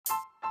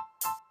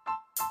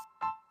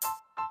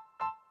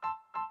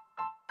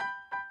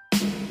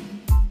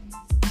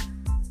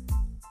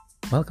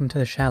Welcome to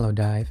the Shallow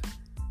Dive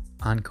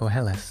on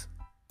Koheles,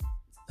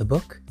 the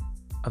book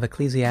of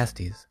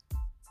Ecclesiastes.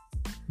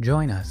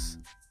 Join us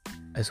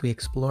as we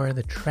explore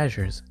the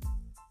treasures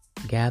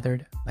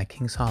gathered by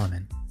King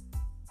Solomon.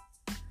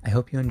 I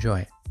hope you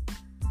enjoy it.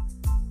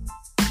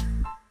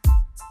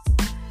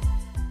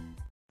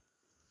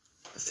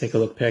 Let's take a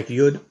look. Perek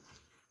Yud,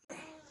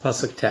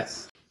 Pasuk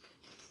Tes,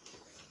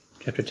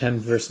 chapter 10,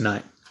 verse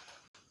 9.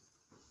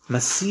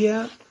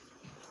 Masia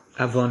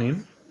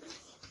avonim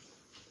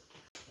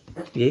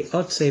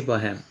ye'otze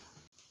bahem.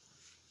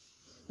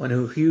 One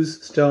who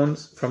hews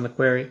stones from the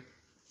quarry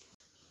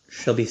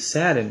shall be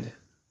saddened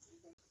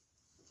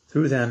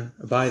through them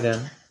or by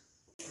them.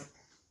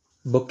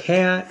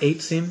 Bokea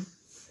eitzim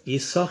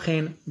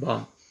yisochen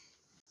bam.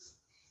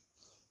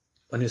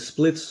 One who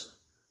splits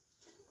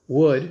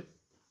wood,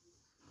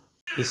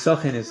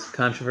 yisochen is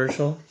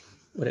controversial.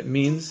 What it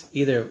means,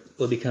 either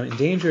will become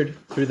endangered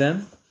through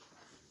them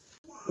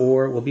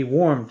or will be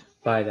warmed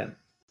by them.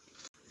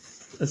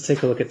 Let's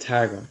take a look at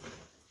Targum.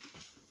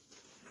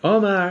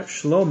 Omar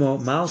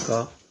Shlomo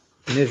Malka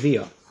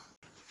Neviah.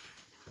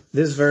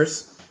 This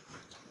verse,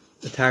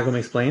 the Targum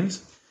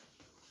explains,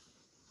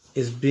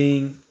 is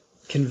being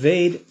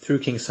conveyed through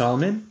King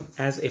Solomon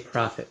as a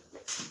prophet.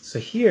 So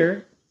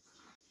here,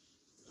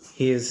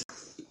 he is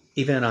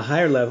even on a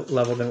higher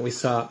level than what we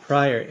saw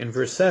prior in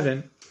verse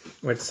 7,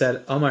 where it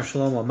said, Omar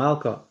Shlomo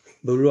Malka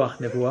Buruach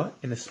Nevuah,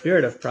 in the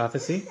spirit of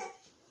prophecy.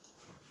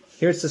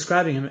 Here it's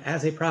describing him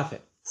as a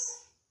prophet.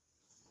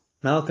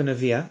 Malka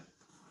Neviah,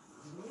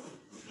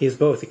 he is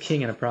both a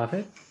king and a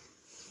prophet.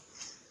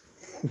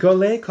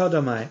 Gole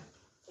Kodamai,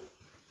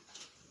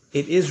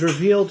 it is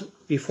revealed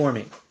before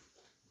me.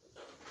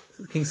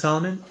 King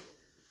Solomon,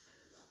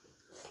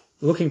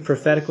 looking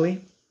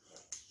prophetically,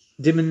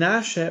 Di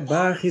Menashe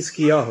bar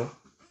Chizkiyahu,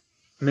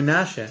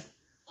 Menashe,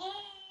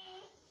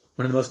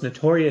 one of the most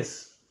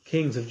notorious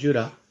kings of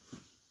Judah,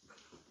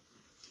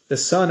 the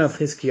son of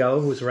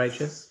Chizkiyahu, who was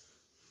righteous,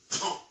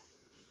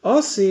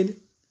 Osid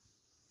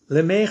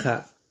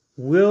Lemecha,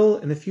 will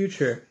in the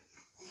future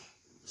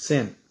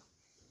sin,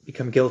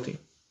 become guilty.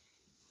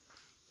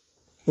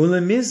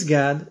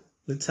 Ulemizgad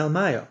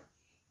L'Talmayo,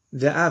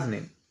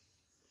 De'avnin,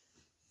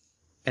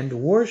 and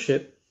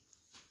worship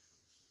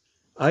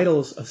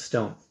idols of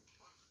stone.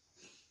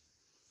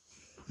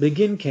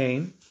 Begin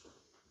Cain,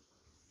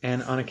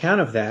 and on account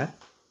of that,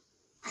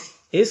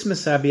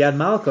 Ismasa biad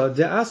Malka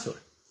de'asur,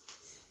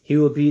 he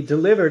will be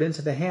delivered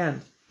into the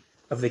hand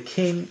of the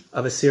king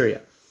of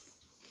Assyria.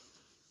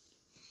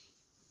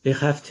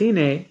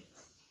 V'chaftine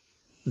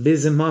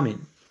bizimamin,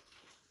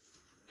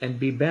 and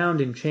be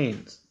bound in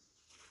chains.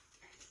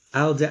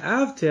 Al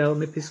de'avtel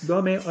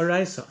mipisgome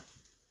oraisa,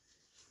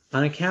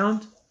 on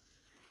account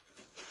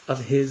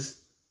of his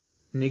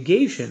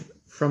negation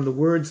from the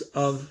words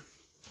of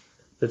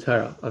the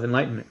Torah, of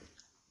enlightenment.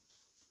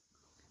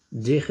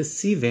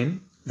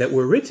 Dechesivin, that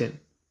were written,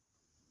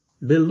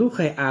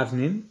 beluche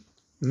avnin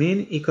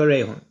min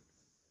ikorehun,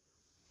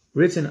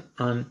 written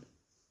on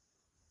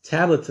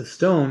tablets of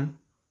stone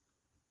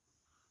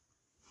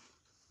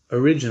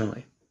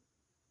originally,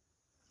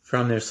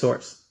 from their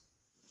source.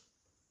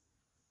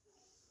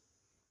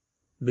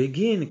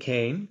 Begin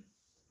Cain,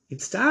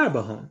 itztar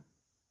bahon,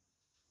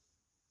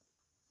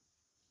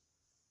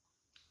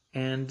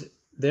 and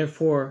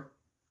therefore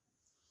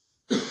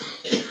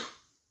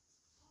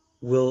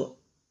will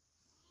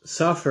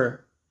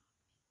suffer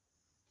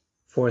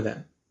for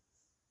them.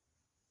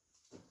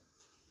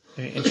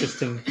 Very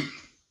interesting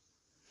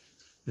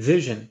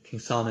vision King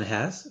Solomon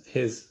has of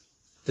his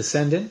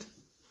descendant,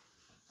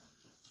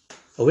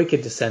 a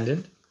wicked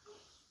descendant,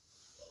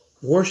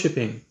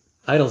 worshipping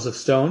idols of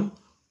stone.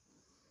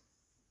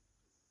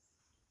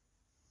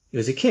 He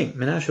was a king.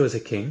 Menashe was a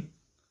king.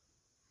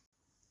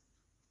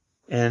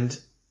 And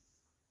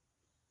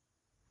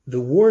the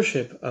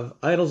worship of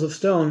idols of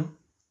stone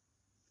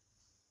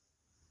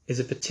is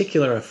a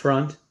particular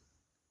affront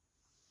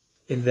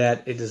in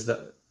that it is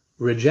the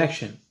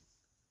rejection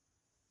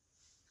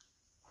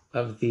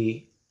of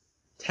the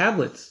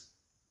tablets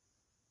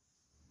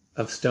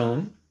of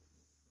stone,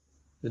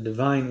 the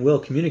divine will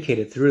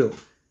communicated through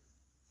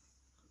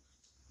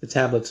the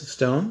tablets of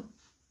stone,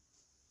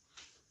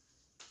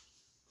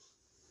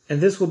 and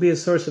this will be a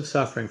source of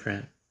suffering for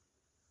him.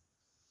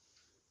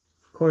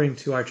 According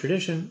to our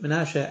tradition,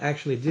 Menashe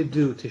actually did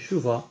do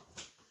teshuvah,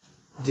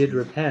 did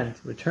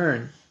repent,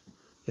 return,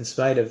 in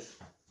spite of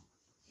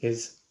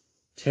his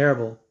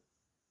terrible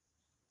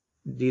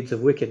deeds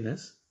of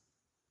wickedness.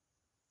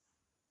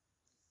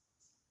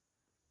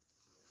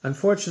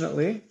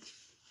 Unfortunately,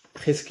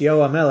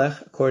 Chizkiyahu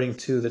HaMelech, according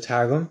to the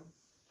Targum,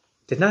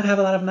 did not have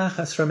a lot of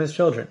nachas from his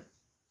children,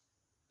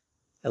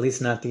 at least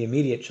not the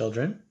immediate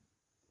children.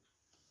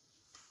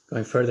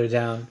 Going further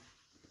down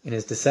in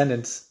his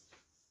descendants,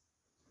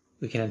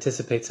 we can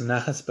anticipate some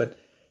nachas, but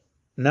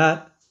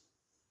not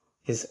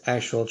his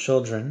actual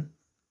children.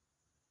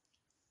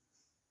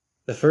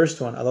 The first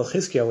one, although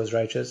Chizkiyahu was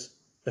righteous,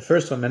 the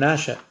first one,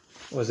 Menashe,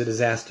 was a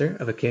disaster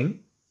of a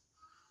king.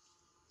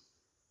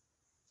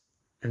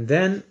 And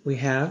then we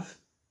have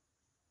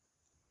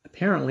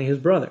apparently his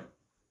brother,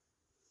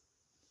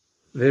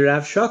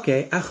 v'Rav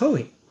Shakeh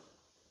achoi.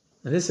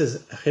 Now this is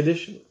a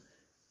Chiddush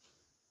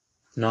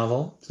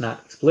novel. It's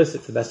not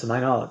explicit, to the best of my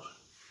knowledge.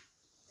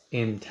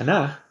 In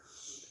Tanakh,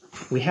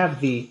 we have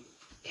the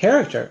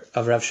character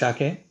of Rav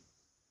Shakeh,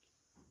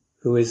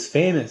 who is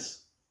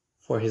famous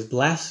for his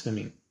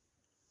blasphemy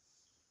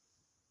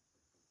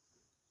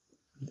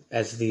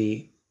as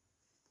a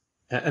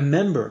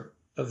member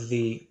of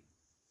the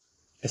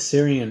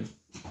Assyrian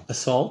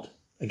assault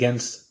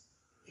against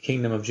the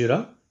kingdom of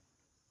Judah,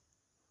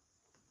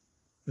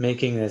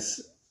 making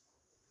this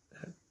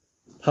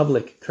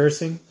public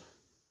cursing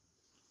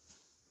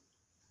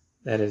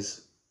that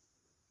is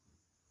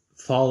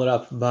followed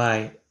up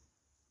by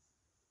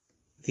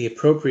the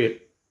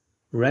appropriate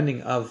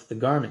rending of the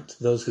garment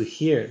to those who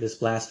hear this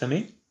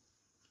blasphemy.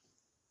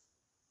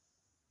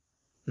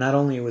 Not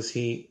only was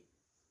he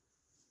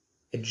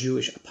a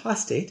Jewish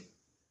apostate,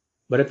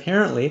 but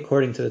apparently,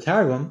 according to the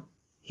Targum,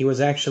 he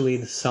was actually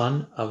the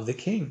son of the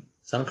king,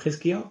 son of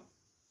Chizkiyahu.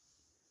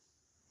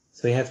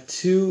 So we have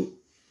two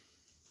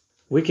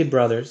wicked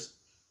brothers,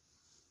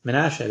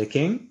 Menashe, the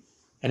king,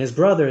 and his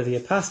brother, the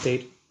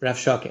apostate, Rav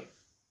Shakeh.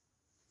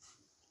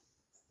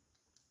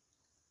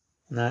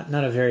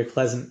 Not a very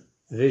pleasant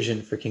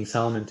vision for King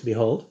Solomon to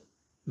behold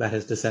about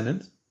his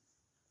descendants.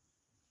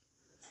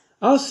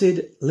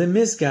 Asid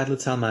lemizgad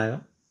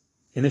l'talmayo.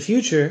 In the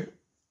future,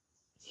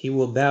 he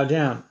will bow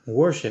down and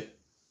worship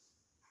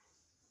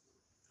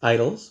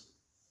idols,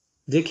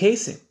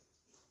 decasing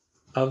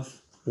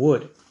of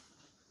wood.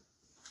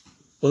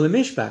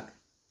 Ulemishbak,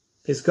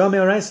 pisgame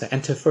oraisa,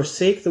 and to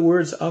forsake the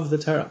words of the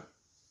Torah.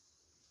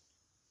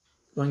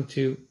 Going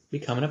to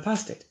become an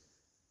apostate.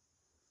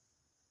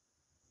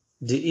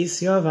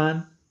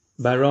 De'isyavan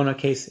barona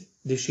kesi,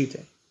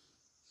 deshite.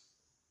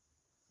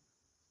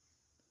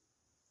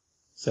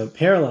 So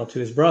parallel to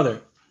his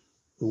brother,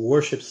 who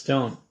worshipped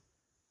stone,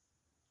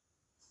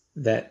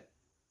 that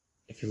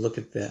if you look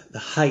at the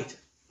height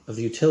of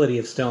the utility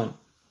of stone,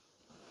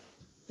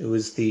 it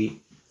was the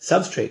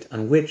substrate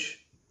on which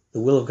the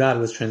will of God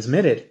was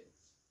transmitted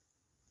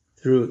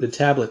through the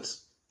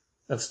tablets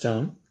of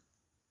stone.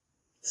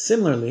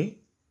 Similarly,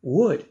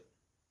 wood,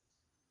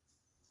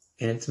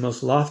 in its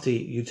most lofty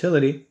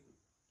utility,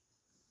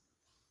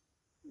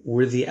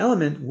 wood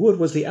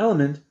was the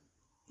element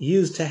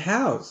used to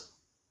house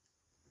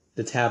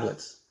the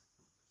tablets.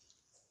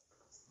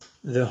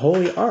 The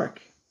holy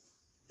ark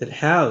that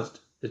housed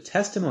the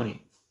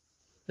testimony,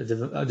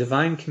 the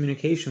divine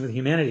communication with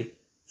humanity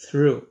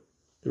through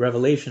the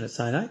revelation at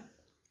Sinai,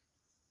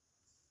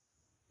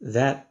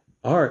 that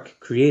ark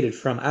created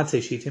from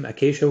Atzei Shittim,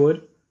 acacia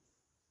wood,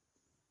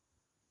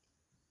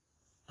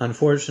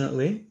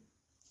 unfortunately,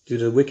 due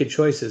to the wicked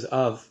choices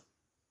of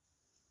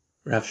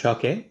Rav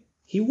Shakeh,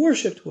 he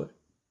worshipped wood.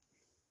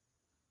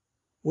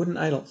 Wooden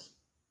idols.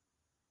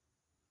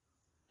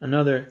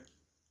 Another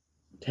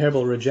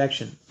terrible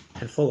rejection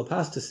and full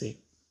apostasy.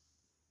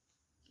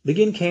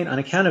 Begin Cain on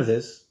account of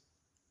this,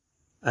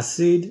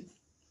 Asid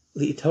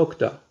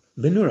li'itokda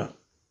benura.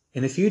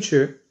 In the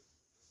future,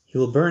 he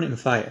will burn in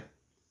fire.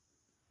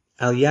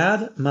 Al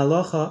yad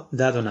malocha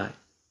d'Adonai,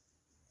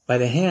 by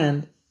the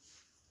hand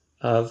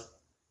of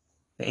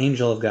the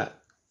angel of God.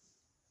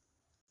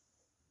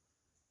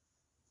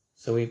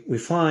 So we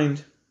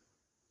find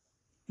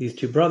these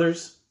two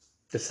brothers,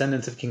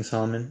 descendants of King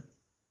Solomon,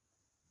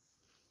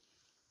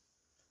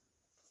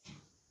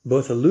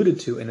 both alluded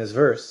to in this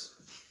verse.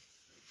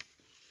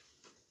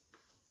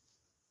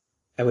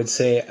 I would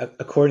say,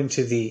 according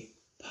to the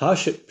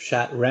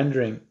Pshat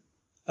rendering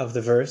of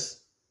the verse,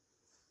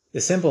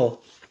 the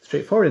simple,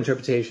 straightforward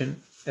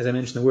interpretation, as I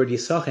mentioned, the word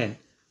Yisachen,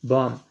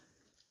 bam,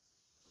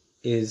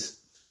 is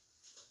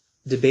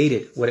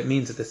debated what it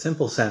means at the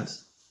simple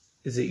sense.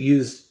 Is it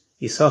used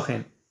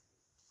Yisachen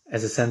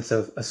as a sense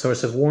of a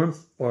source of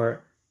warmth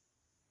or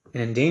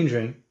an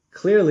endangering?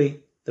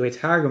 Clearly, the way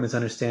Targum is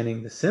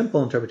understanding the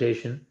simple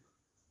interpretation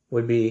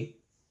would be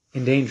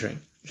endangering.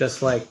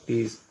 Just like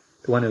the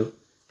one who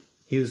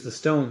used the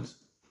stones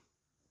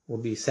will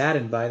be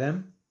saddened by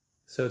them,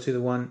 so too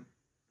the one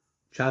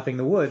chopping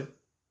the wood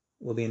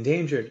will be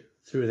endangered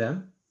through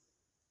them.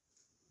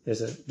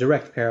 There's a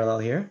direct parallel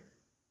here,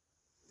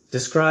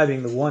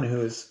 describing the one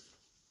who is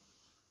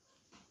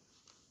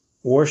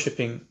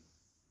worshipping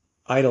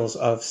idols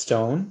of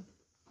stone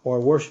or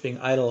worshipping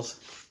idols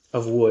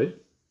of wood.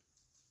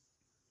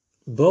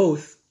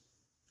 Both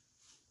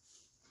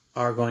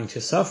are going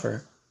to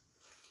suffer,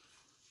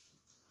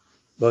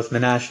 both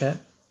Menashe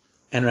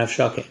and Rav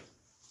Shakeh.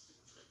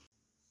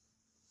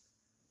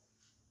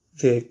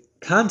 The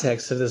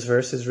context of this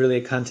verse is really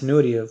a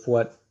continuity of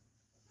what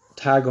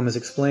Targum is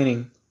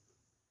explaining,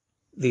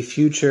 the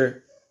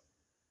future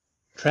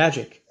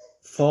tragic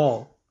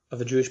fall of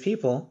the Jewish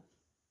people.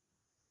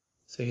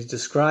 So he's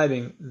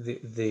describing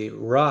the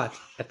rot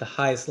at the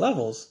highest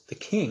levels, the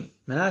king,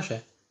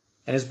 Menashe,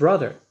 and his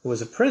brother, who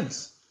was a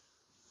prince,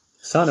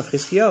 son of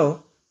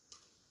Chizkiyahu,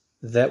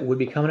 that would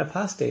become an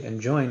apostate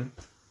and join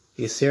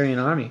the Assyrian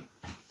army,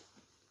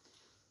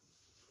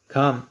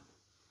 come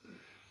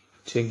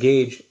to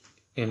engage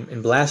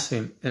in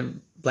blaspheming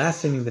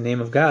the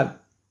name of God.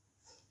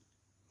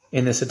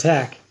 in this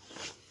attack.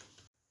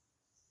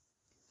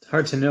 It's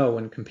hard to know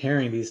when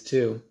comparing these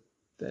two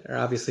that are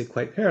obviously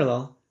quite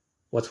parallel,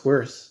 what's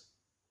worse.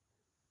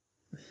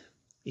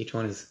 Each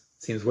one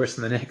seems worse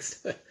than the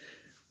next.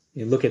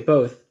 You look at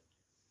both.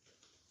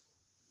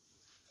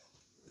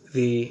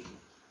 The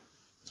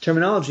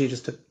terminology,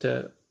 just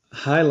to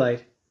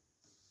highlight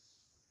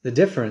the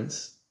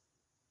difference,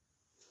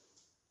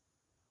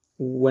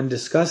 when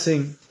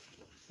discussing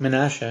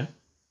Menashe,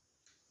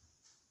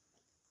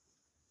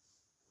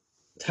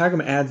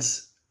 Targum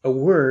adds a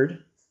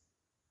word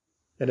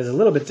that is a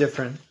little bit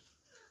different,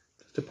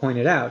 just to point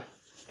it out.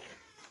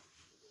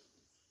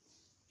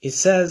 It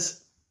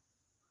says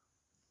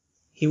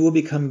he will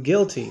become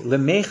guilty,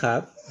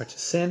 lemechab, or to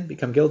sin,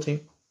 become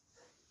guilty,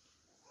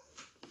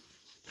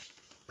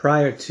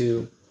 prior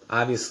to,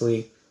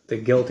 obviously, the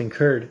guilt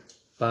incurred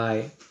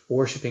by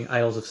worshipping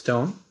idols of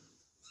stone.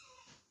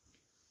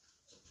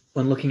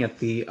 When looking at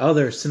the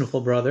other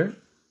sinful brother,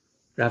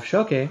 Rav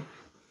Shoke,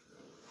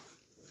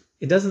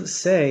 it doesn't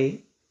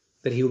say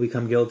that he will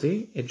become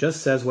guilty. It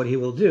just says what he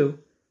will do.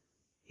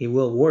 He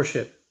will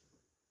worship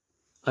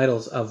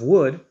idols of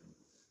wood.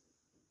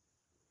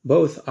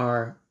 Both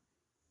are,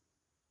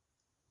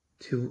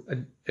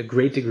 to a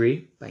great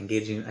degree, by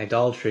engaging in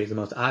idolatry, the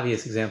most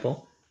obvious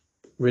example,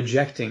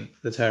 rejecting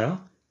the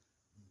Torah.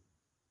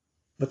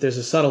 But there's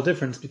a subtle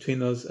difference between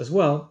those as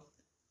well.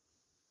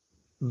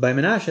 By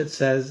Menashe it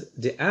says,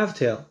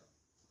 De'avtel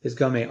is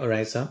Gamei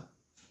Oraisa.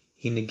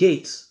 He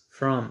negates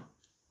from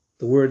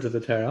the words of the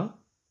Torah.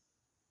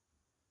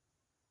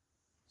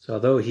 So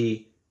although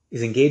he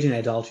is engaging in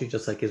idolatry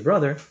just like his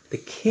brother, the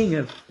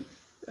king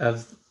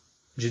of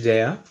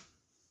Judea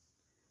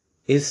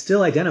is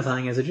still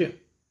identifying as a Jew.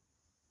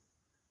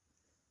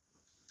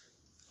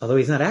 Although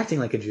he's not acting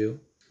like a Jew,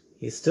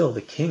 he's still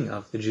the king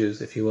of the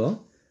Jews, if you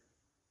will,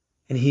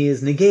 and he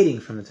is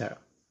negating from the Torah.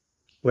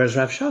 Whereas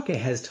Rav Shoke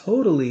has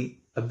totally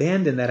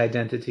abandoned that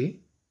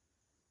identity,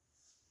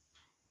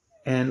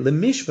 and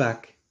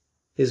Lemishbak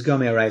is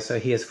Gamei Oraisa,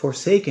 he has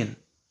forsaken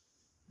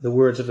the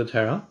words of the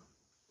Torah.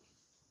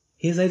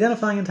 He is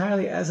identifying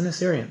entirely as an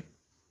Assyrian.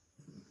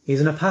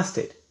 He's an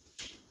apostate.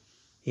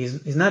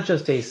 He's not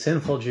just a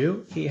sinful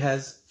Jew, he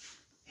has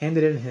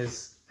handed in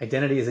his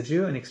identity as a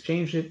Jew and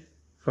exchanged it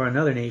for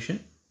another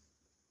nation.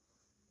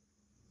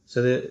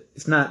 So that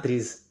it's not that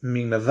he's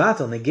being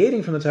mavatal,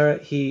 negating from the Torah,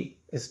 he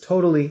is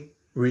totally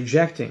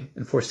rejecting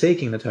and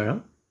forsaking the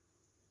Torah.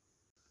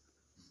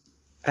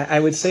 I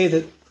would say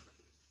that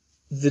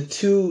the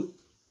two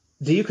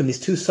diukim, these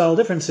two subtle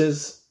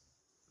differences,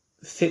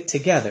 fit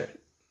together.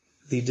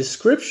 The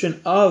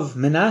description of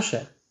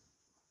Menashe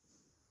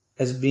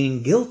as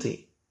being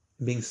guilty,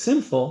 being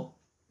sinful,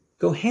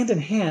 go hand in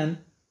hand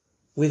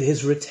with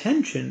his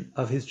retention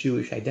of his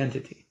Jewish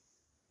identity.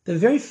 The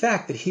very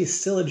fact that he is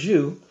still a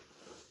Jew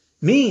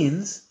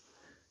means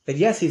that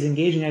yes, he's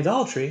engaging in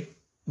idolatry,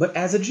 but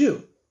as a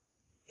Jew.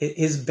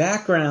 His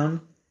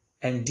background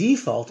and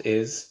default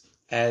is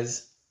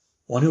as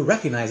one who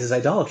recognizes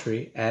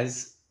idolatry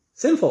as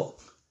sinful,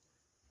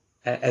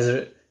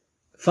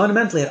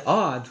 fundamentally at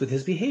odds with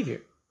his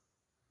behavior.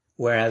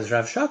 Whereas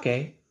Rav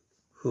Shoke,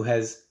 who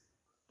has,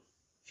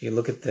 if you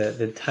look at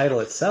the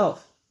title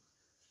itself,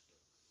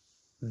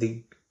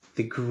 the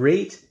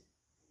great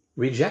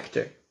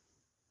rejecter,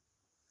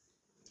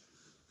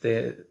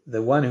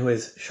 the one who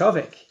is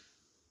shovek,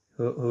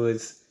 who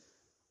is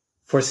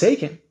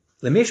forsaken,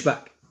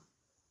 lemishbak,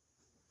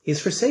 he's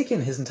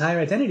forsaken his entire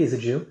identity as a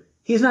Jew.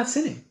 He's not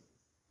sinning.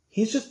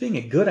 He's just being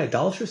a good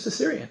idolatrous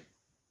Assyrian.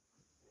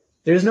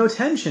 There's no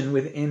tension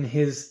within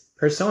his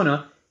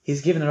persona.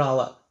 He's given it all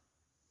up.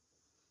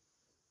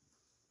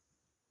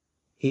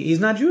 He's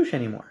not Jewish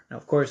anymore. Now,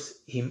 of course,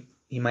 he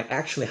might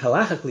actually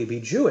halachically be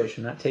Jewish.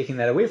 I'm not taking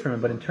that away from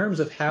him, but in terms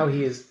of how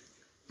he is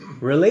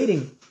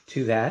relating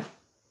to that,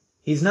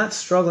 he's not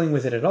struggling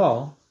with it at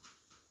all.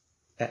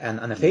 And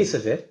on the face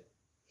of it,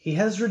 he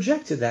has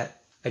rejected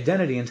that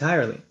identity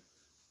entirely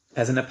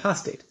as an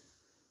apostate,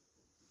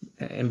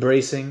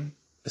 embracing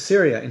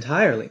Assyria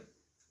entirely.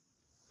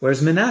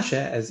 Whereas Menashe,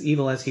 as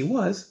evil as he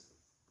was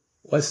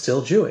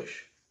still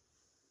Jewish.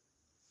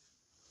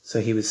 So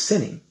he was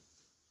sinning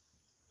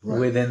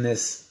within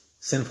this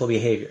sinful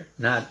behavior,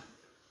 not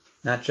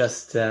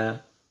just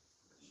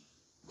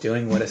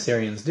doing what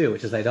Assyrians do,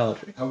 which is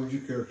idolatry. How would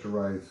you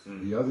characterize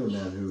the other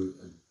man who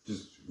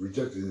just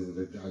rejected his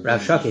identity?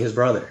 Rav Shoke, his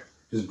brother.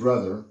 His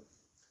brother.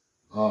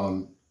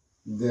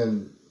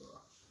 Then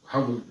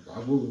how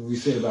would we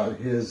say about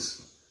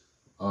his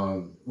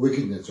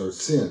wickedness or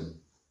sin?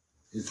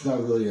 It's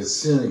not really a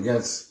sin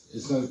against,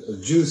 it's not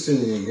a Jew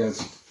sinning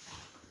against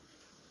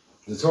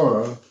the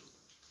Torah,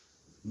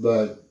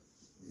 but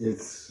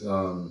it's, I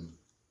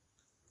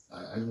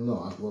don't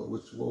know, what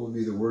would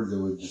be the word that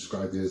would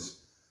describe his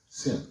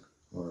sin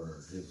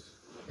or his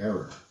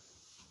error?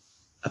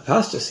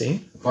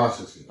 Apostasy.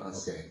 Apostasy,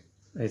 okay.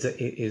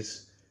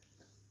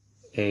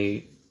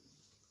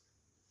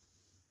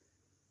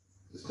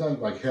 It's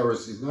not like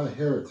heresy, he's not a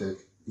heretic,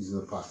 he's an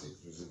apostate.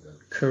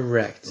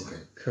 Correct.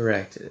 Okay.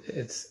 Correct.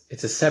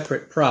 It's a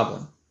separate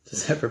problem. It's a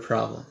separate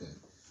problem. Okay.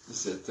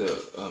 Is it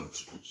the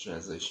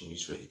translation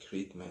used for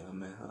hikrit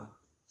meha?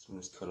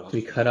 Someone's cut off. To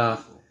be cut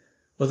off.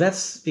 Well, that's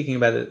speaking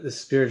about the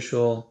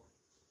spiritual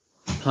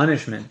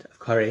punishment of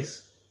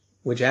kares,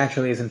 which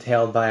actually is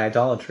entailed by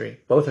idolatry.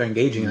 Both are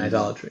engaging in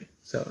idolatry.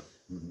 So,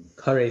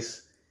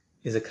 kares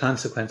is a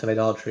consequence of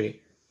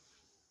idolatry.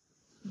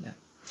 Yeah,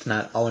 it's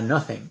not all or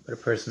nothing, but a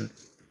person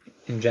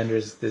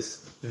engenders this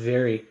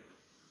very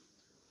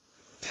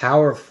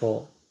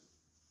powerful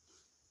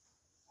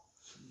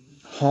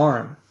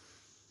harm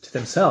to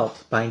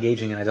themselves by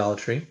engaging in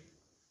idolatry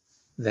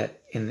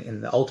that in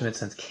the ultimate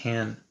sense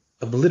can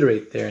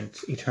obliterate their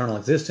eternal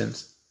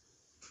existence.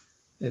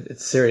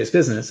 It's serious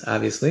business,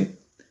 obviously.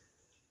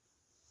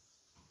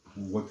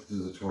 What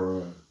does the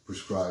Torah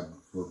prescribe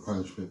for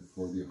punishment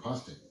for the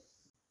apostate?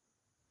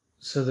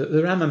 So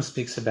the Rambam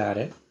speaks about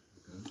it.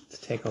 Let's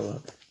take a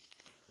look.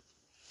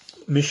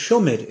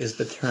 Mishomid is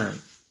the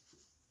term,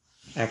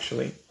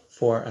 actually,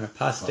 for an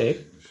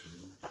apostate.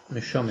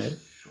 Mishomid.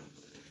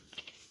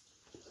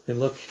 We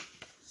look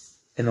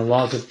in the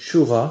laws of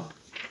Tshuva.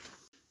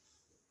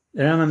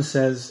 The Rambam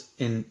says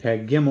in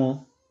Perek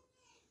Gimel,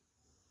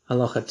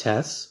 Halacha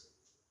Tes,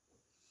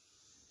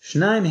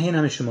 Shnaim hein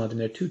ha-mishumadim.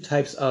 There are two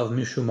types of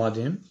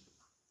mishumadim.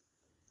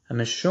 A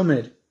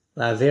mishumad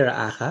la'avera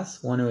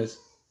achas, one who is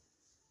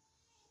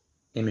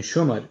a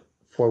mishumad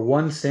for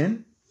one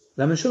sin,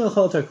 v'mishumad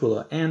l'chol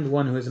tarkula, and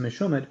one who is a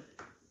mishumad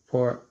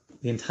for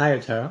the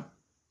entire Torah.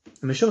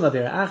 A mishumad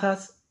la'avera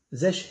achas,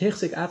 zesh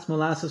hichzik atzmo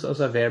lasus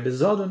osaver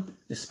bezodun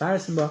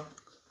nisparasim ba.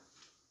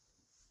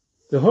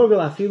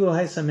 V'horgel afilu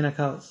haisa min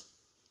hakalas.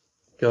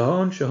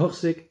 Gehon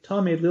shehuchzik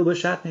tamid lil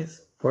b'shatnes.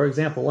 For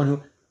example, one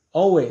who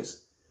always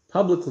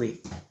publicly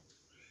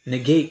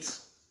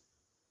negates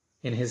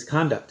in his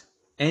conduct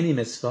any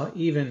mitzvah,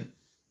 even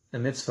a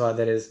mitzvah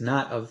that is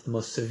not of the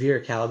most severe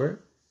caliber.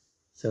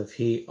 So if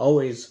he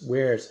always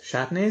wears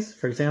shatnez,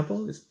 for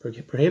example, it's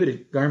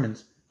prohibited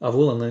garments of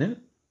wool and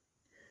linen,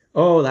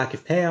 or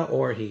lakif peah,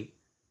 or he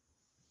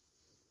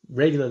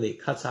regularly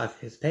cuts off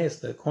his peas,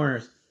 the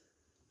corners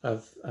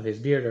of his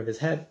beard or of his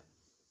head,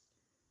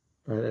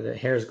 or the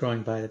hairs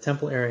growing by the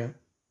temple area.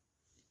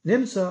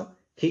 Nimsa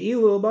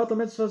ke'ilu batal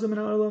mitzvah min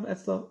ha'olam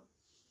etzlo.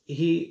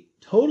 He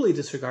totally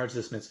disregards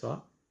this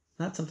mitzvah.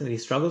 Not something that he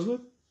struggles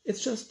with.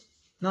 It's just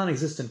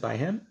non-existent by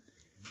him.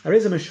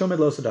 He's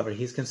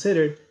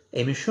considered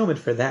a mishomid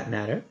for that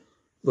matter.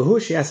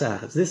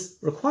 This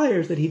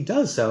requires that he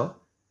does so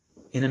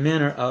in a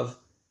manner of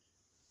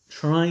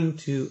trying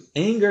to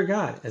anger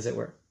God, as it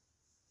were.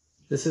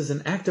 This is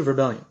an act of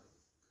rebellion.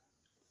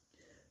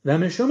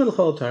 One who is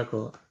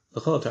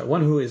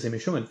a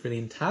mishomid for the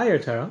entire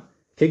Torah,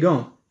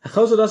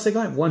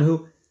 one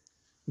who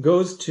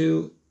goes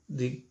to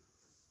the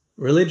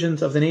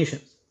religions of the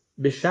nations,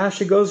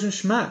 Bishash goes in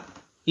Shema,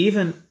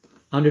 even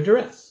under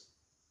duress.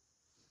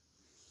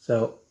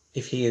 So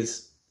if he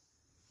is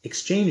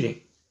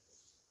exchanging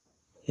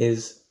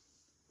his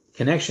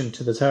connection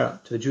to the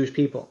Torah, to the Jewish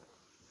people,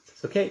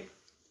 it's okay.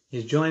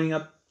 He's joining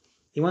up.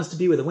 He wants to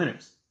be with the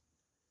winners.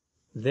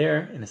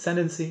 They're in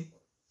ascendancy.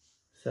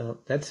 So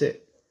that's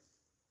it.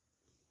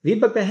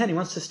 Vidbak behen, he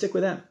wants to stick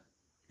with them.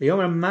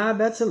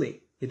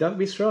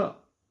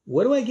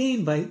 What do I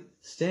gain by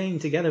staying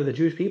together with the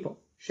Jewish people?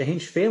 Shehin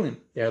shvelim,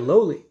 they are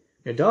lowly.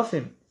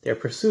 Nerdafim, they are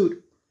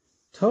pursued.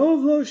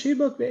 Tov lo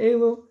shibak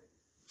be'elu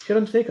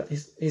shiram tfeka.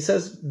 He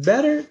says,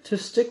 better to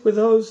stick with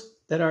those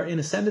that are in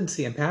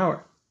ascendancy and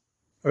power.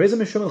 Or is a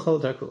mishumad chol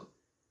tarkula.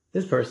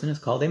 This person is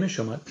called a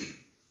mishumad.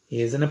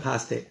 He is an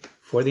apostate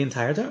for the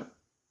entire Torah.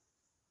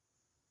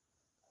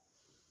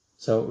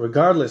 So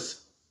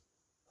regardless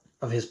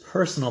of his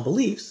personal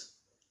beliefs,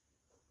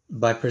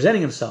 by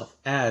presenting himself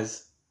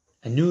as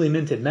a newly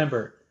minted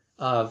member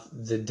of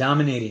the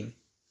dominating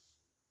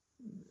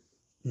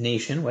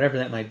nation, whatever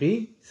that might be,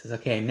 he says,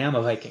 okay, now I'm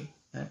a Viking.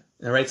 In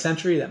the right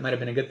century, that might have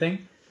been a good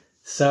thing.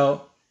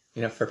 So,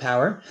 for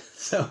power.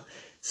 So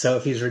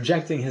if he's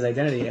rejecting his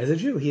identity as a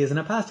Jew, he is an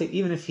apostate,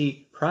 even if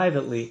he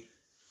privately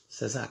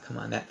says, come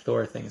on, that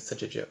Thor thing is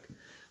such a joke.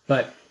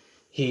 But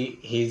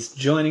he's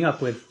joining up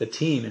with the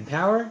team in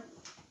power,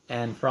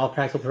 and for all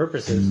practical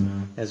purposes,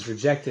 has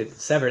rejected,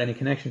 severed any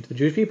connection to the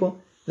Jewish people.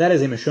 That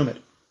is a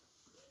meshumid.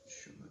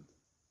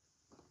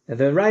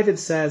 The Ravid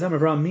says,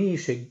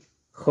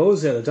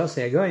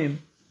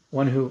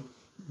 one who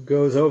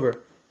goes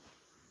over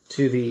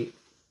to the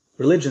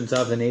religions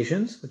of the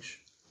nations, which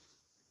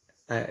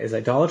is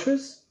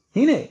idolatrous.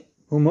 He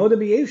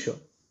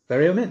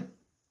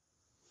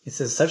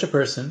says such a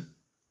person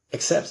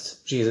accepts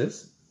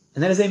Jesus,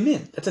 and that is a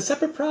min. That's a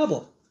separate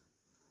problem.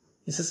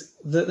 He says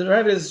the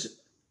Ravid is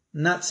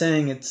not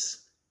saying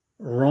it's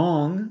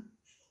wrong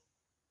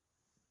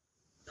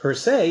per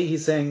se.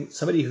 He's saying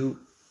somebody who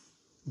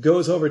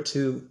goes over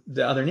to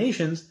the other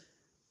nations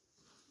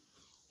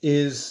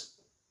is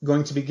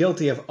going to be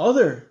guilty of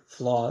other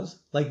flaws,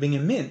 like being a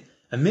min.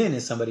 A min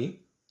is somebody,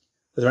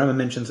 the Rambam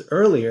mentions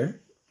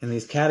earlier, in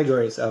these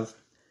categories of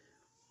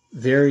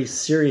very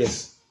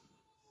serious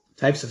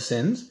types of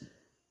sins.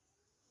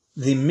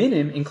 The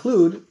minim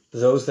include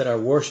those that are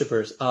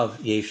worshippers of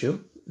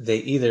Yeshu. They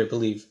either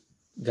believe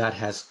God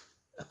has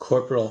a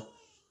corporal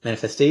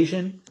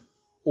manifestation,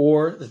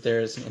 or that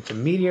there is an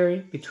intermediary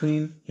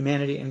between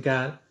humanity and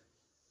God,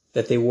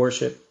 that they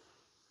worship.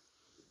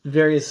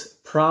 Various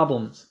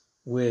problems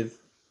with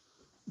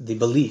the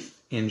belief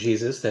in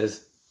Jesus that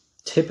is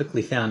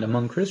typically found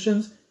among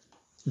Christians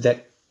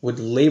that would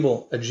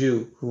label a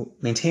Jew who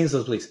maintains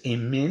those beliefs a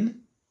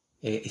min,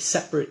 a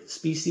separate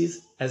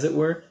species, as it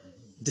were,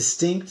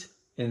 distinct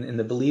in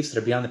the beliefs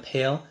that are beyond the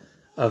pale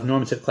of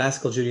normative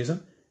classical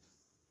Judaism.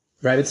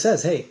 Ravid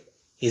says, hey,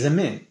 he's a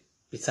min.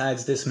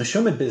 Besides this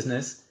Meshumad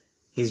business,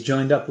 he's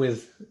joined up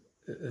with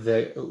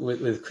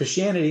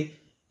Christianity,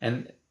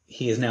 and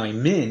he is now a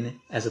min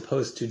as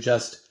opposed to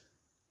just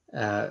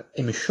a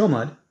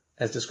Meshumad,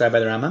 as described by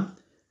the Rambam.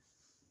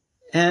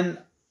 And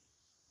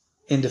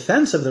in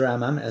defense of the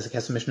Rambam, as the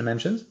Kesef Mishnah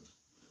mentions,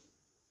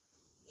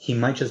 he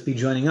might just be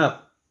joining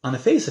up on the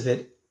face of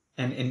it,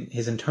 and in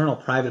his internal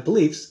private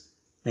beliefs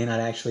may not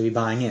actually be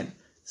buying in.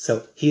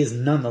 So he is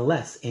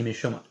nonetheless a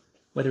Meshumad.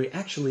 Whether he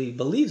actually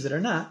believes it or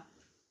not,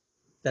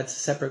 that's a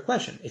separate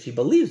question. If he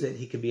believes it,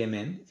 he could be a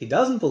min. If he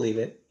doesn't believe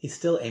it, he's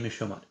still a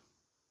Meshumad.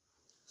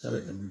 So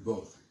it can be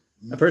both.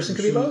 A person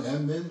could be both.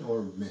 And min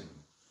or min.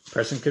 A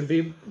person could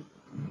be,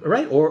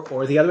 right,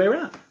 or the other way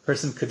around. A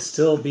person could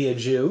still be a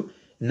Jew,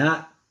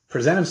 not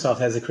present himself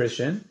as a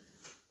Christian,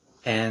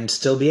 and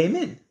still be a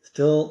min.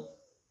 Still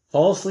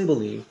falsely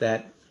believe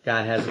that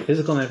God has a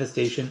physical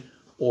manifestation,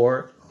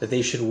 or that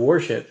they should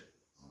worship,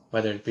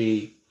 whether it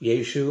be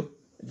Yeshu,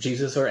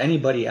 Jesus, or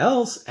anybody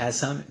else, as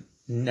some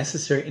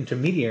necessary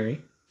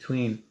intermediary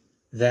between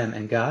them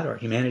and God, or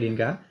humanity and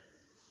God.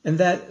 And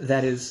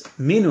that is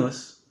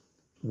minus,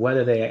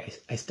 whether they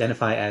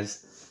identify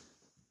as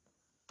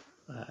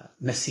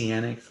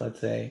messianic, let's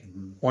say,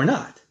 or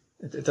not.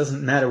 It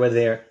doesn't matter whether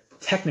they're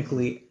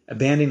technically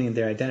abandoning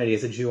their identity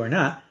as a Jew or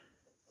not.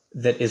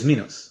 That is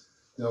minus.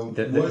 Now,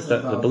 The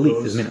what belief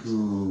about is those minus.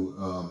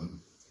 who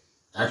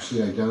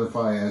actually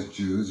identify as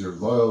Jews,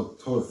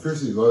 or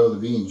fiercely loyal to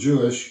being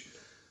Jewish,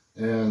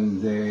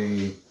 and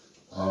they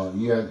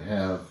yet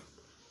have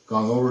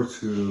gone over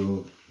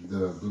to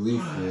the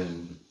belief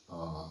in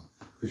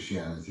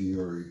Christianity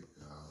or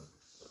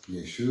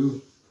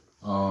Yeshu,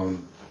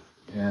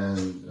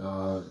 and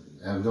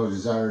have no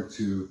desire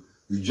to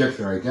reject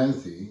their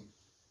identity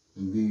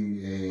and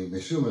be a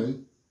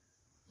Meshumad,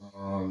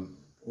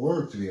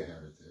 or to be a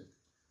heretic.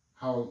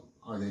 How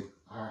are they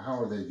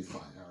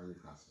defined? How are they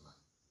classified?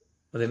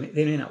 Well,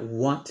 they may not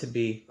want to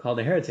be called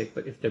a heretic,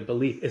 but if their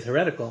belief is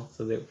heretical,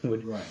 so they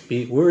would Right.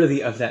 be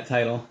worthy of that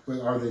title.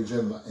 But are they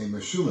then a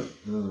Meshumad?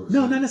 In other words,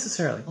 No, not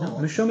necessarily. No, Oh.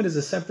 Meshumad is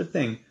a separate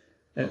thing.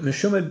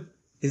 Meshumad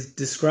is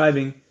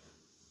describing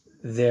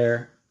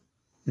their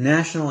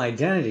national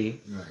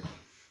identity, Right.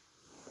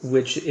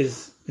 which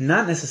is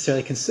not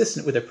necessarily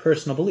consistent with their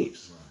personal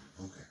beliefs.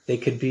 Right. Okay. They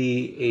could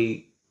be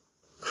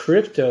a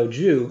crypto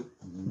Jew,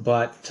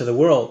 but to the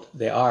world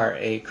they are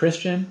a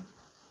Christian,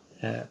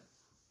 a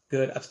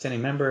good,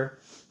 upstanding member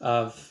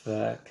of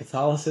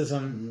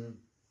Catholicism,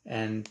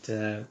 and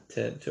to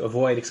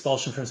avoid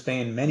expulsion from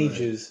Spain, many Right.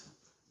 Jews,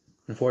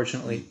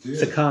 unfortunately, They did,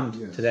 succumbed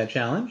yes. to that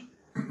challenge.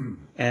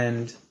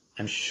 And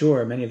I'm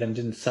sure many of them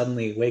didn't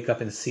suddenly wake up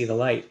and see the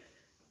light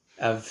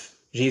of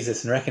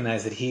Jesus and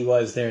recognize that he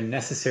was their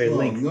necessary Well,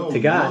 link no, to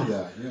God. beyond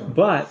that, yeah.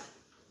 But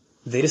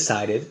they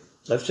decided,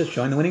 let's just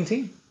join the winning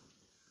team.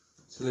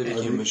 So they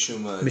became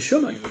Meshumad,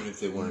 Meshumad. even if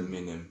they weren't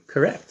minim.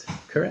 Correct.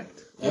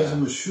 As a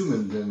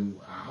Meshumad, then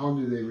how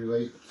do they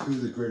relate to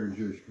the greater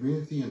Jewish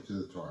community and to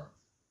the Torah?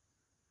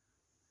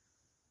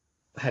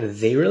 How do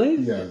they relate?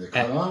 Yeah, they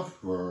cut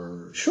off,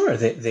 or Sure,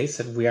 they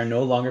said we are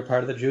no longer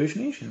part of the Jewish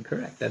nation.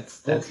 Correct.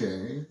 That's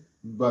okay,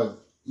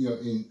 but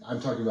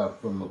I'm talking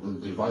about from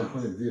the divine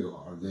point of view.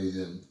 Are they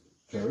then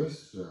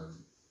Keres?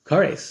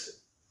 Kares.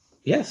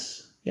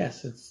 Yes.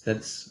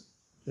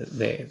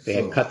 They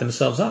had cut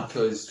themselves off.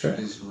 Because Correct.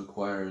 Judaism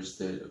requires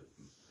that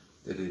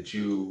a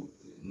Jew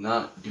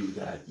not do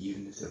that,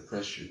 even if they're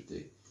pressured.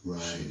 They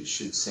Right.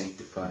 should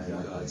sanctify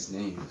God's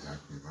name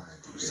Exactly right.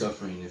 through Okay.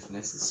 suffering if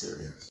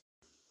necessary. Yes.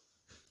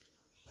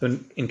 So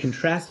in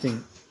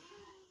contrasting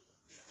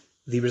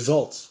the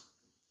results,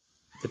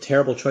 the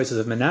terrible choices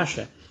of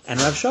Menashe and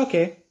Rav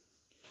Shakeh,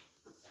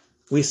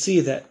 we see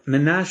that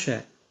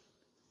Menashe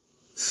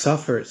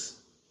suffers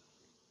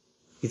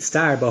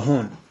Yitztar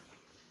Bahon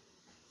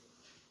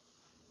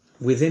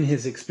within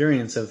his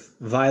experience of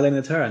violating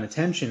the Torah and the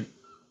tension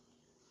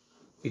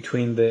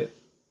between the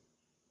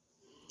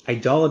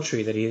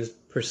idolatry that he is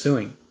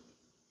pursuing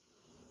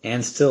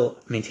and still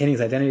maintaining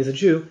his identity as a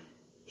Jew.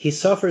 He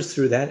suffers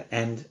through that,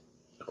 and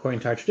according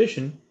to our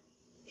tradition,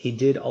 he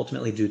did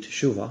ultimately do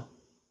teshuvah.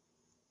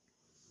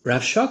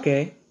 Rav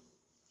Shakeh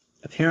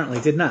apparently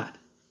did not.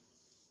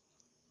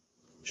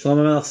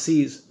 Shlomo Melech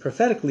sees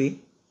prophetically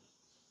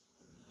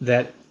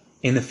that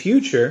in the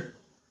future,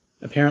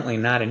 apparently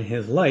not in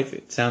his life,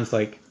 it sounds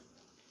like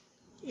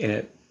in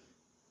an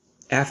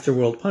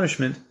afterworld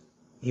punishment,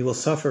 he will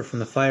suffer from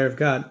the fire of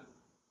God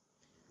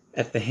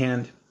at the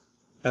hand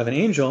of an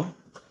angel.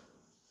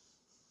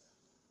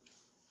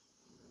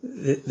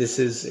 This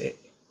is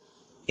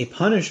a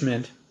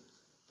punishment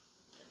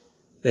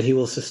that he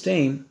will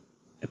sustain,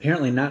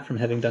 apparently not from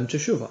having done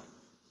teshuvah.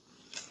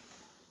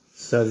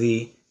 So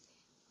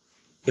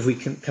if we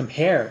can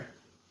compare,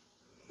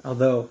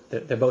 although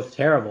they're both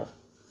terrible,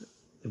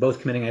 they're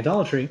both committing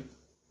idolatry,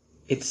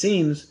 it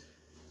seems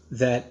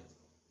that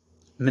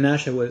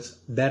Menashe was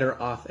better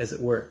off, as it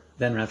were,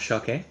 than Rav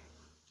Shakeh.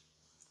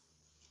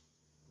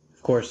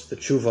 Of course, the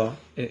tshuva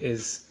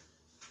is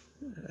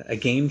a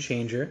game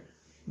changer,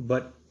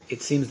 but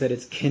it seems that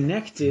it's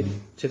connected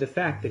to the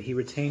fact that he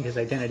retained his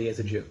identity as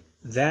a Jew.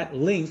 That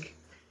link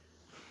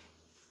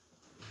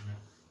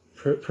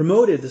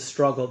promoted the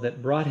struggle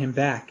that brought him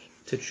back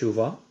to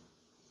tshuva,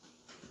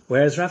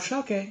 whereas Rav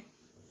Shakeh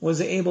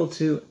was able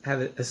to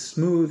have a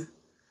smooth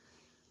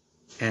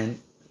and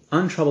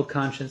untroubled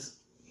conscience.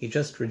 He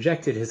just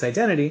rejected his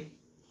identity,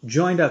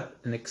 joined up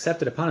and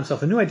accepted upon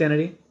himself a new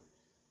identity,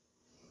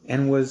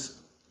 and was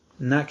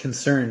not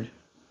concerned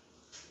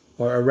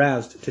or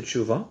aroused to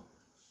tshuva,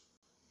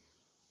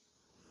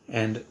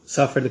 and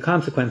suffered the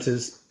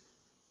consequences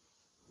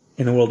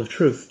in the world of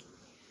truth.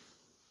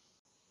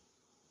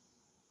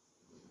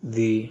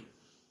 The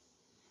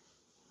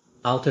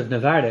Alter of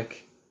Nevardik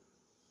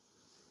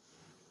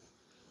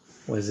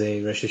was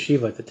a Rosh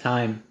Yeshiva at the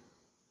time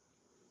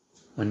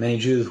when many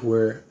Jews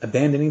were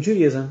abandoning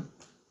Judaism,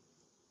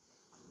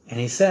 and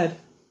he said,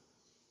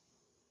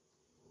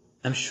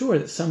 I'm sure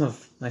that some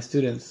of my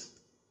students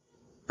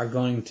are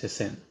going to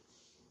sin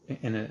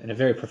in a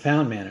very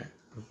profound manner,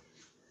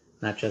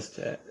 not just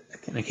an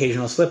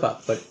occasional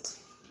slip-up, but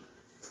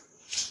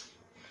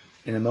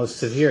in the most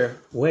severe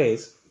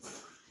ways.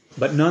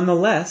 But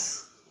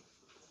nonetheless,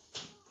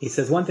 he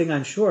says, one thing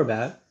I'm sure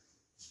about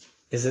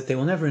is that they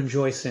will never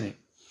enjoy sinning.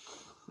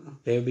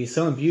 They will be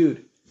so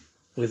imbued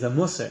with the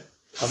musar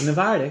of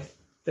Nevardik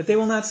that they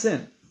will not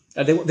sin.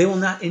 They will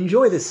not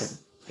enjoy the sin.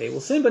 They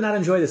will sin but not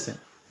enjoy the sin.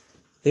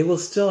 They will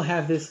still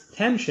have this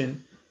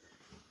tension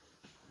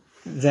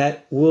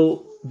that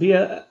will be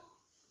a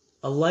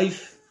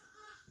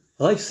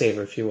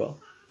lifesaver, if you will,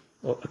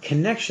 or a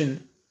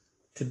connection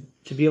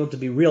to be able to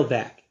be reeled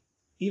back,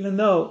 even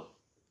though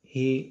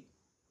he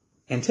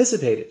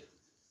anticipated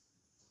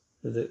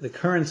the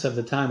currents of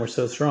the time were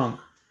so strong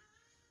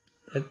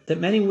that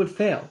many would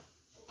fail,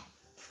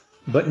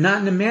 but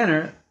not in a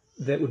manner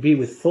that would be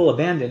with full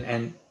abandon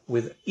and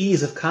with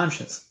ease of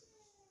conscience.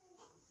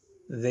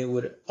 They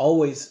would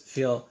always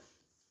feel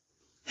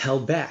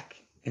held back,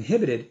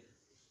 inhibited,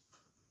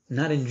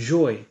 not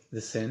enjoy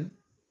the sin.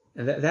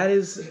 And that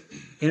is,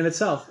 in of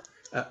itself,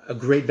 a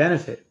great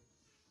benefit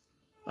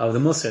of the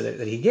Musar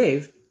that he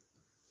gave.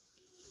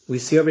 We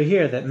see over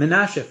here that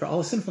Menashe, for all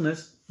his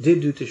sinfulness,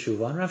 did do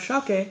teshuvah, and Rav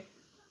Shakeh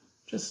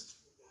just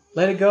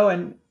let it go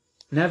and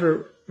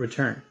never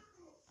return.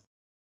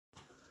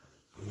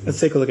 Let's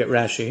take a look at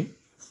Rashi.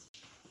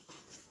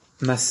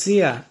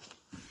 Masia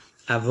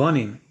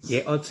avonim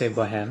ye'otze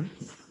bohem.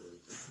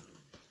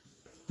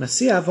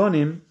 Masia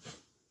avonim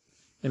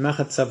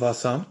imachat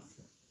tzavasam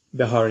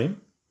beharim.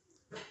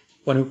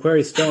 One who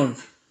queries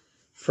stones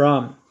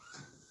from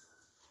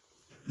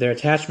their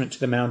attachment to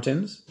the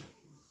mountains,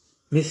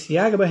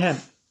 misyaga bohem,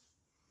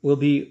 will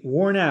be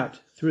worn out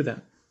through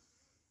them.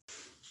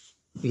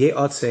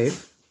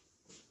 Ye'otzev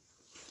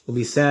will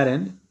be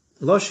saddened.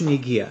 Loshen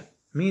yigia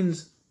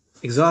means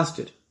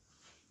exhausted.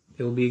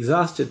 It will be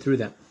exhausted through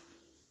them.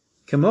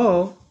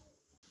 Kamo,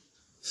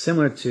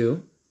 similar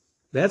to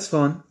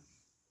Be'etzvon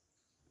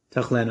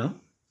tachleno,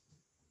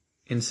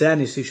 in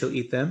sadness you shall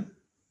eat them,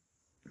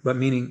 but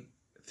meaning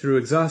through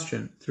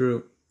exhaustion,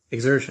 through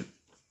exertion.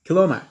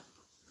 Kilomar,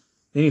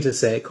 meaning to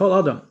say, Kol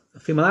Adam,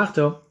 afi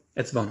malachto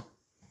etzvon.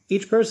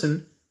 Each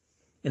person,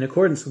 in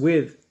accordance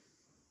with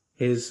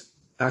his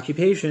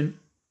occupation,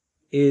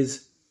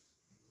 is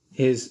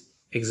his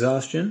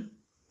exhaustion.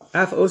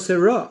 Af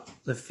osera,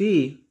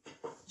 lefi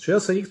shel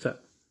sayikta.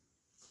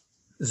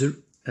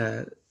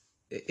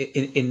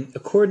 In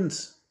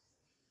accordance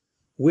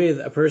with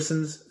a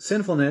person's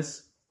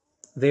sinfulness,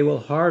 they will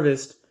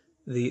harvest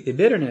the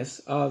bitterness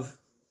of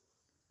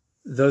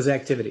those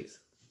activities.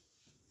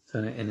 So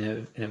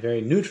in a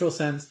very neutral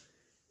sense,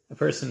 a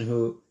person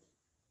who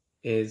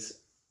is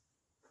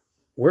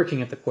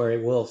working at the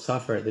quarry will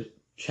suffer the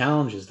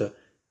challenges, the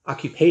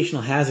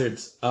occupational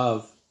hazards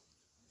of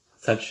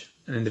such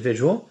an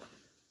individual.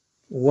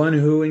 One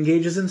who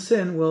engages in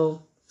sin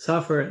will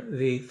suffer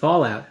the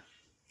fallout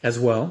as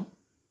well.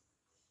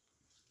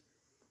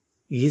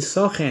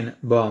 Yisochen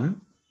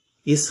bom,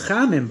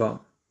 yischamim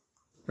bom.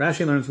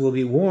 Rashi learns will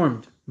be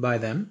warmed by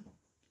them.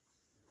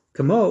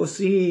 Kamo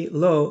si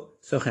lo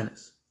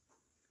sochenes.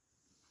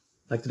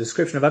 Like the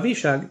description of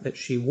Avishag, that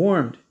she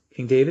warmed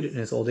King David in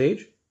his old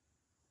age.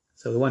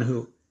 So the one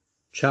who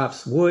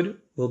chops wood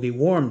will be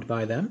warmed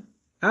by them.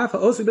 Afa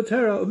osi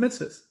betera of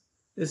mitzvahs.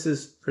 This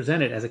is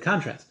presented as a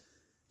contrast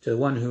to the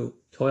one who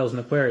toils in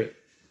the quarry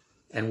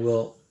and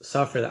will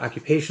suffer the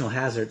occupational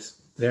hazards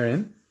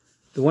therein.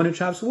 The one who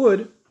chops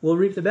wood will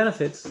reap the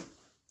benefits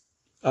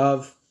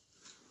of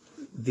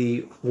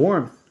the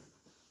warmth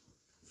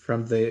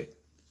from the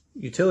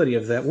utility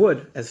of that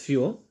wood as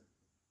fuel.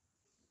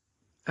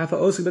 Afa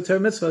osi betera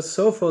mitzvahs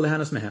sofo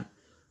lehanos mehem.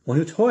 one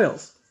who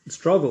toils and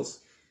struggles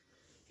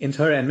in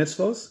Torah and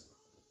mitzvos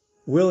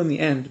will in the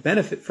end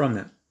benefit from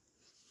them.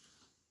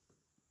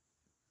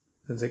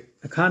 There's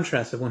a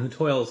contrast of one who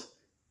toils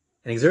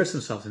and exerts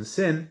himself in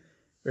sin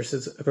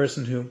versus a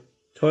person who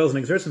toils and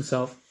exerts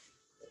himself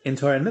in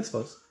Torah and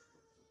mitzvos.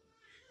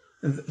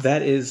 And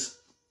that is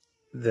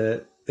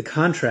the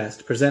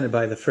contrast presented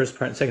by the first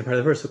part and second part of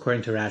the verse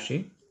according to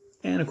Rashi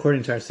and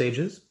according to our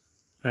sages.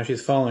 Rashi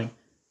is following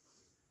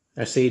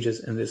our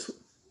sages in this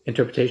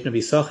interpretation of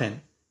Yisachen,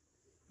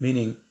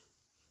 meaning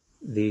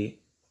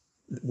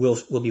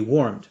will be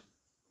warmed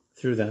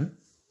through them.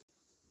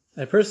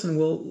 A person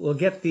will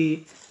get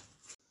the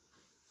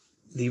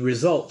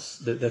results,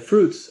 the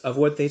fruits of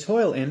what they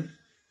toil in.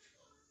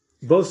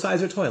 Both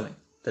sides are toiling.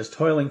 There's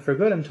toiling for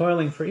good and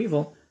toiling for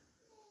evil,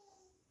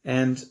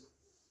 and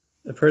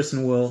the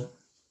person will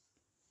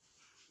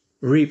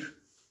reap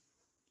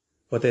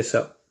what they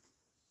sow.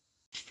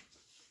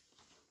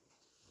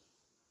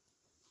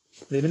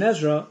 The Ibn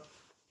Ezra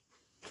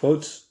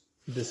quotes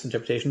this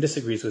interpretation,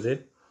 disagrees with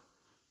it.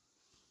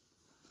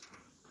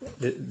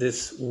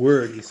 This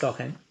word,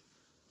 Yisachen,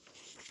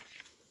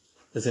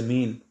 does it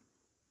mean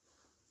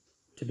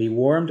to be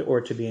warmed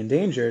or to be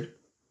endangered?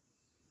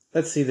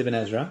 Let's see the Ibn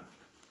Ezra.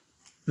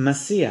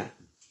 Masiyah.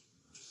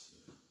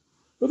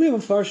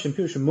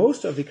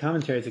 Most of the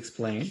commentaries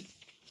explain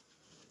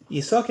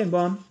Yisachen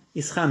bam,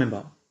 Yischamen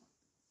bam,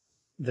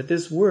 that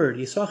this word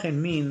Yisachen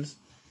means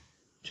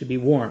to be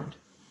warmed.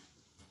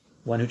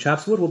 One who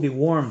chops wood will be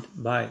warmed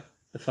by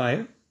the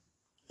fire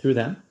through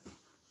them.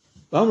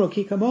 Like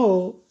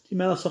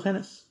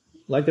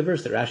the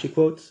verse that Rashi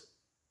quotes,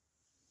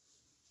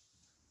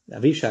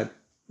 Avishag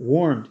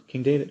warmed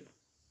King David.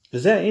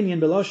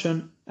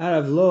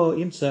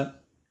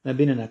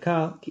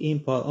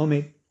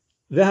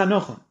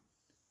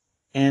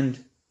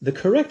 And the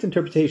correct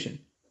interpretation,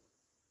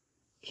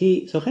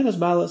 Ki sochenos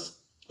balas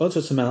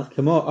otzos hamelech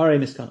kamo arei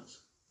miskanos.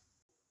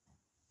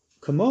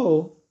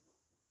 Kamo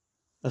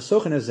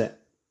asochen hazeh.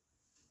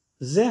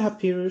 Zeh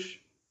hapirush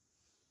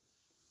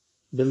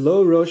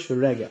below rosh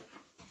v'regel.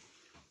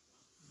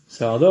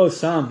 So although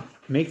some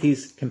make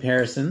these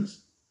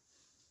comparisons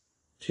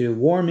to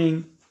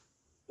warming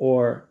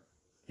or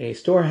a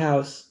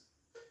storehouse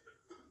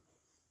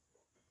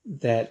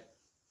that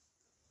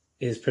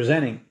is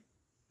presenting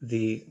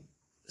the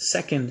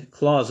second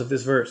clause of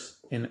this verse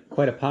in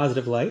quite a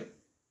positive light,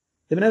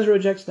 Ibn Ezra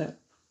rejects that.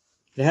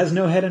 It has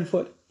no head and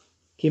foot.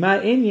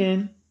 Kima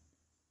inyan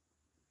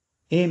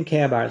im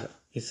ke'abarza.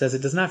 He says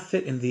it does not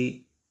fit in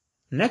the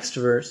next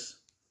verse.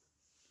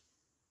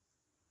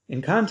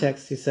 In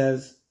context, he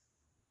says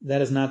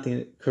that is not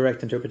the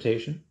correct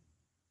interpretation.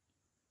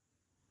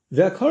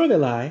 Ve'akorav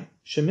elai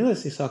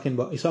shemilas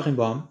Yisachin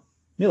bam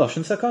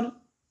miloshin sakana.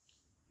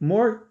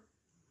 More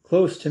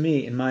close to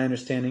me, in my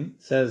understanding,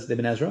 says the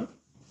Ibn Ezra,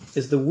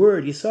 is the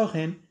word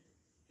Yisachen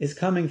is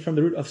coming from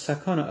the root of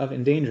sakana, of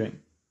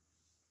endangering.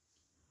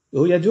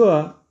 It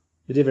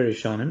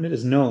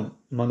is known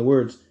among the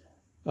words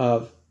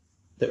of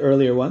the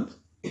earlier ones.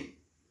 And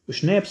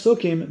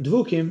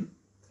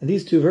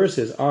these two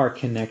verses are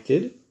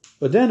connected.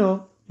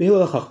 And we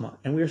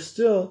are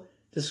still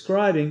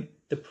describing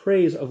the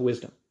praise of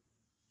wisdom.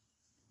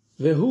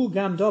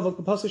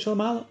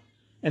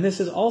 And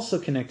this is also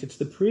connected to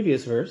the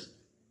previous verse.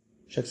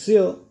 The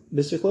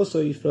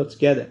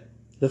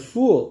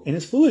fool, in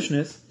his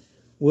foolishness,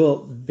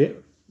 will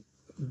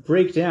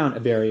break down a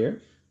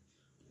barrier.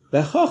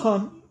 And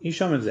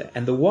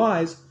the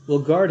wise will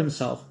guard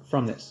himself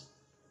from this.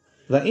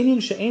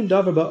 And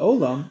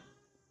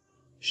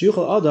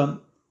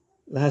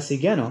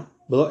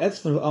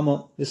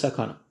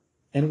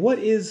what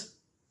is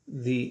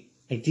the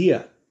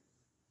idea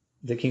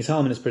that King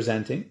Solomon is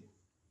presenting?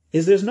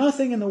 Is there's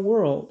nothing in the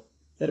world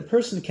that a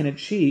person can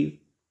achieve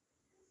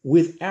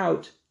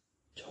without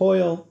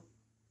toil,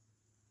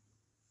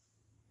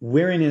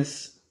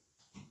 weariness,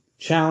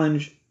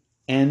 challenge,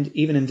 and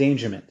even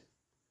endangerment.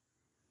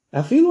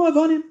 Afilu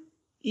avonim,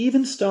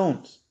 even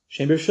stones,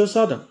 sheber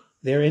shosadam,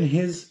 they're in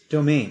his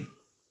domain.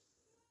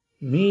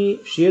 Mi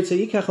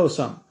shirtze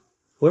yikachosam,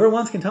 whoever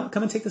wants can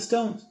come and take the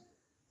stones.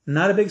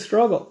 Not a big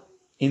struggle,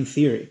 in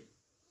theory.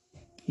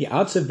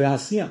 Ya'atzev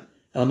b'hasiyam,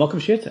 el mokum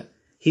shirtze.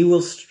 He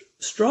will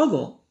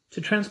struggle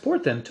to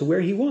transport them to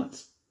where he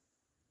wants.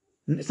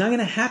 It's not going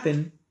to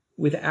happen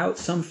without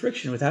some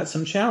friction, without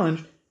some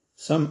challenge,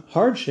 some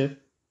hardship.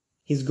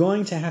 He's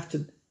going to have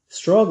to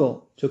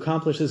struggle to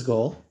accomplish his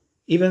goal,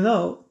 even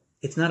though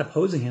it's not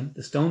opposing him,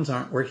 the stones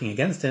aren't working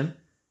against him.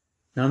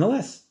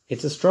 Nonetheless,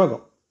 it's a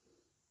struggle.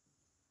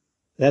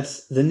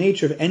 That's the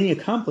nature of any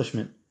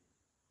accomplishment.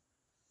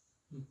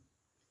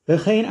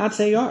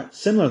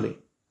 Similarly,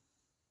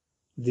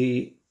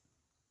 the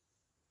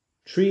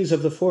trees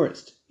of the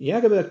forest.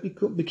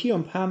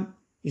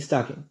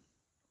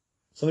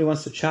 Somebody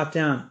wants to chop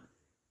down,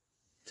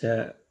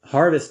 to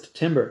harvest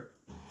timber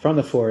from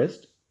the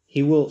forest.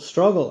 He will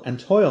struggle and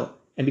toil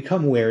and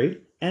become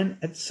wearied and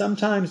at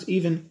sometimes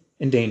even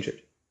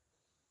endangered.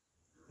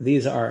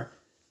 These are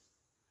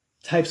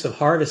types of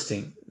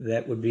harvesting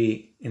that would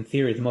be, in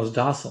theory, the most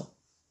docile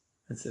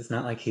It's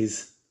not like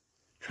he's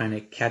trying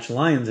to catch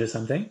lions or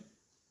something.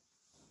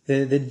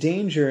 The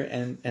danger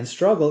and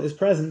struggle is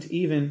present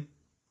even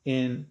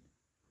in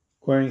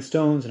quarrying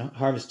stones and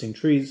harvesting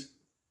trees.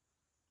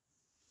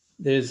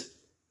 There's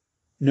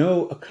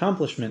no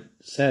accomplishment,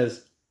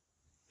 says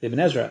Ibn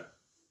Ezra,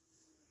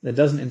 that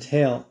doesn't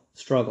entail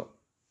struggle.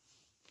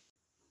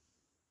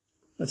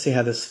 Let's see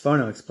how the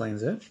Sforno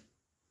explains it.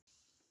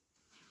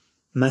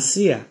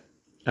 Masiya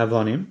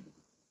avonim,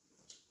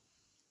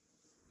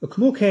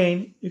 ukmu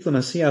kain yukla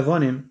masiya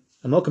avonim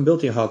amokim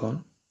bilti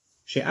hagon,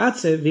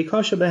 she'atze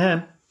vikasha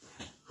behem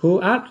hu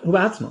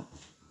atzmo.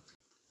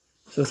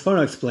 So the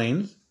Sforno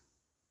explains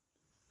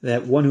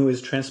that one who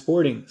is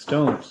transporting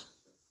stones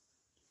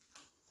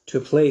to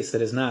a place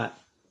that is not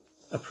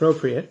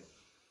appropriate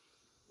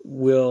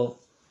will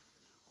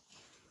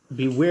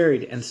be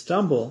wearied and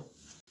stumble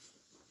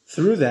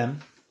through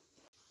them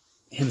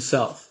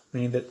himself.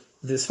 Meaning that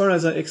the Sforno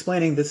is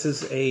explaining this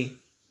is a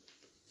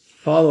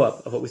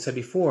follow-up of what we said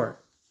before,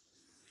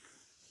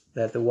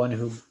 that the one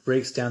who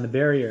breaks down the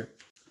barrier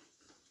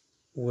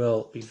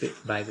will be bit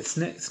by the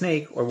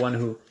snake, or one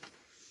who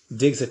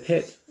digs a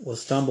pit will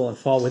stumble and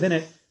fall within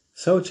it.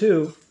 So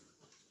too,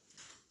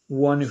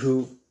 one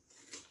who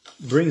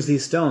brings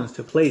these stones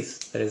to a place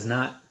that is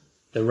not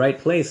the right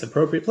place,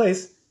 appropriate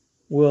place,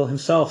 will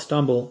himself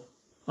stumble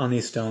on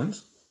these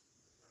stones.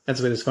 That's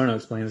the way the Sforno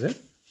explains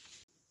it.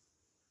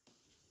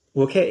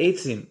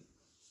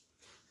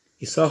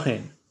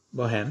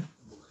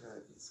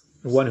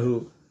 The one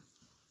who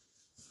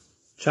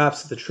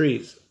chops the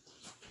trees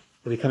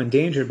will become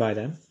endangered by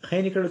them.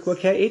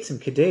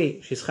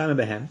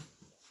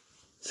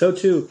 So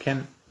too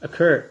can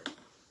occur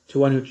to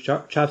one who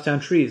chops down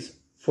trees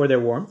for their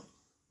warmth,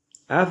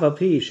 even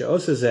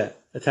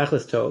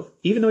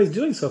though he's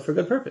doing so for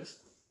good purpose.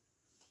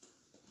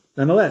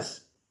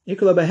 Nonetheless, there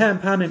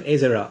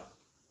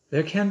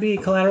can be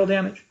collateral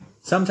damage.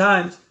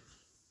 Sometimes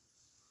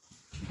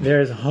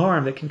there is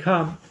harm that can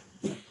come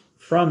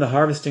from the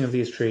harvesting of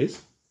these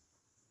trees,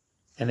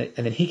 and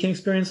then he can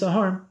experience the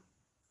harm.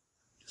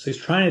 So he's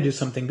trying to do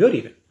something good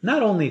even.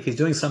 Not only if he's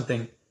doing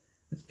something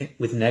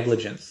with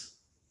negligence,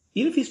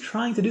 even if he's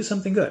trying to do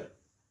something good,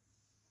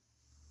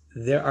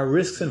 there are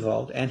risks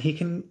involved, and he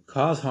can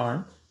cause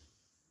harm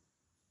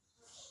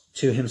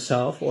to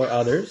himself or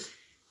others,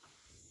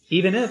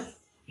 even if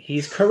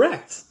he's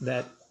correct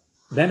that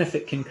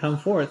benefit can come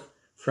forth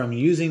from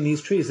using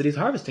these trees that he's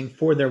harvesting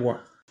for their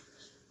warmth.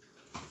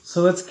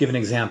 So let's give an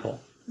example,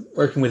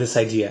 working with this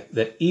idea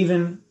that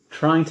even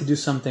trying to do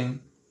something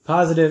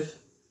positive,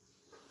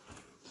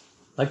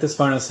 like the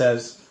Sforno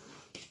says,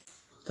 it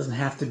doesn't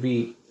have to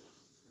be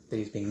that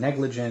he's being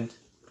negligent,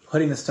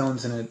 putting the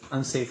stones in an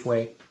unsafe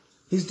way.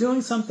 He's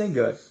doing something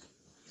good.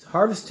 He's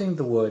harvesting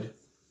the wood.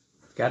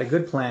 He's got a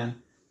good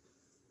plan,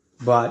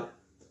 but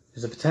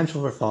there's a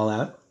potential for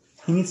fallout.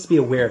 He needs to be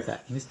aware of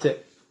that. He needs to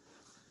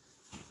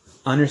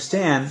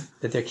understand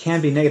that there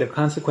can be negative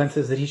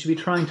consequences that he should be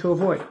trying to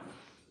avoid,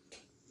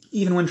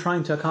 even when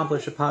trying to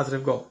accomplish a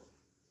positive goal.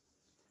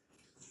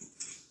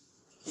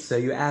 So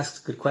you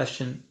asked a good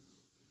question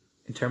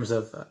in terms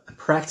of a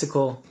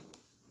practical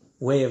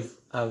way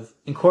of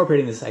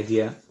incorporating this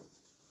idea.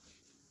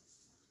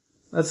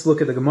 Let's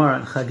look at the Gemara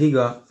in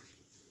Chagiga,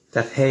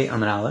 Daf Hey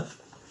Amud Aleph.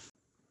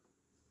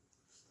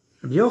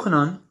 Rabbi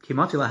Yochanan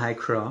kimati lahai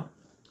kra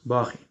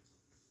bachi.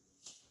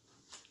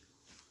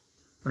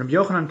 When Rabbi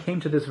Yochanan came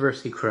to this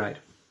verse, he cried.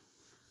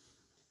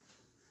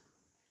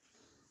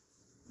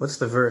 What's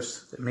the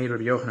verse that made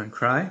Rabbi Yochanan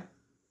cry?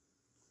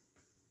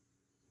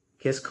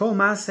 Kes kol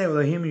maaseh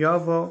Elohim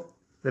yavo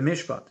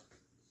lemishpat.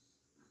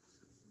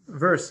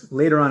 Verse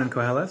later on in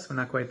Koheles, we're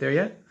not quite there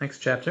yet, next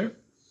chapter.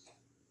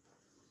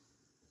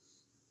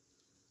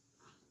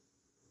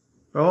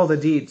 For all the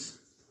deeds,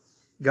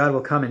 God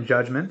will come in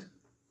judgment.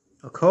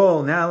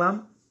 Kol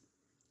ne'alam,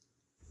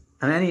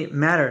 on any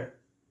matter,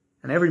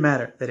 and every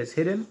matter that is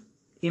hidden,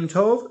 im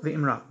tov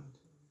ve'im ra,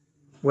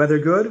 whether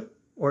good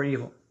or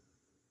evil.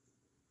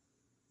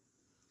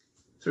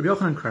 So Rabbi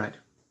Yochanan cried.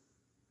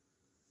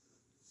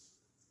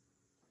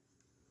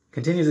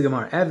 Continues the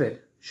Gemara, Eved,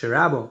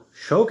 Shirabo,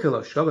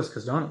 Shokilo, Shogos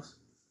Kazdonos.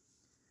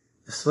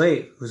 The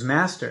slave whose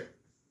master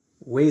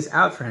weighs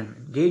out for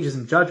him, engages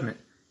in judgment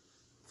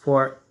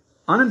for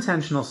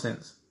unintentional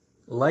sins,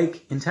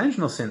 like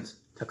intentional sins,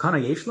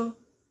 Takana Yeshlo,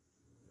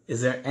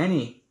 is there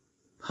any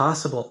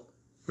possible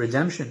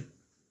redemption?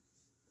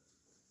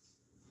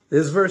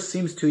 This verse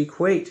seems to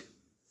equate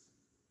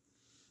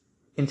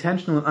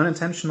intentional and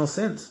unintentional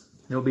sins.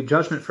 There will be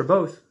judgment for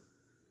both,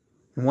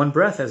 in one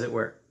breath, as it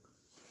were.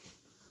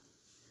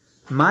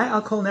 My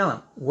al kol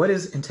nelam, what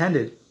is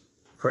intended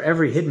for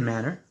every hidden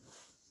matter?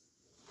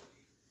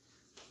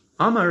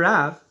 Amar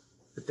Rav,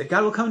 that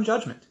God will come in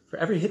judgment for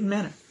every hidden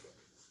matter.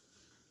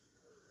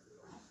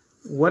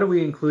 What are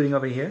we including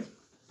over here?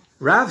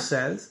 Rav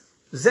says,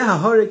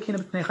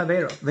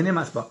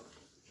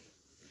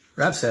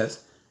 Rav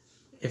says,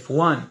 if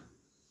one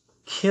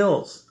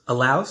kills a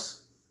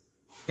louse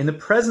in the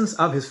presence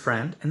of his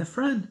friend, and the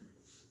friend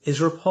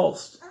is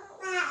repulsed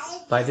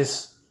by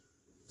this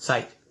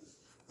sight,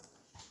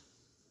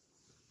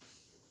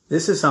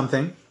 This is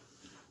something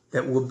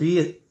that will be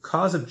a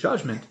cause of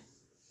judgment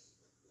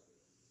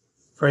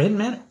for a hidden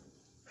matter.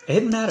 A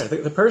hidden matter.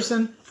 The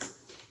person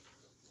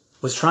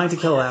was trying to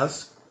kill a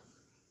louse.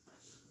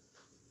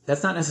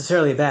 That's not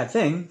necessarily a bad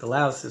thing. The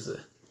louse is a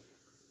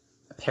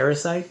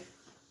parasite.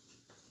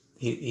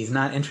 He's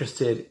not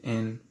interested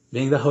in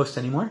being the host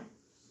anymore.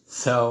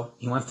 So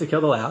he wants to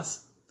kill the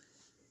louse.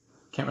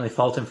 Can't really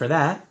fault him for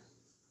that.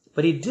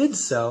 But he did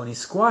so, and he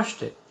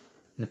squashed it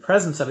in the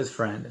presence of his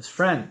friend. His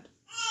friend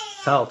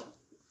felt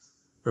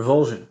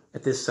revulsion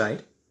at this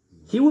sight.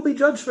 He will be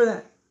judged for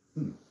that.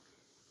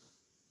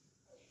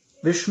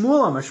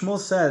 Shmuel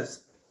says,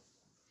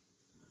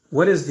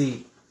 what is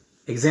the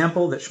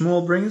example that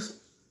Shmuel brings?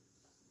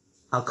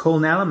 Al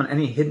kol nalam,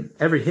 on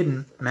every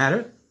hidden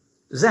matter.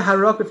 This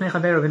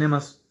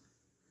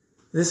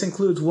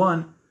includes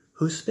one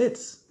who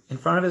spits in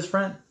front of his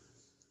friend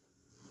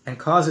and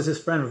causes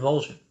his friend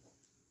revulsion.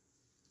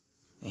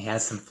 He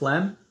has some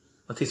phlegm.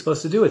 What's he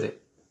supposed to do with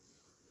it?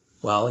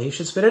 Well, he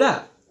should spit it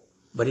out.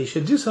 But he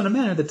should do so in a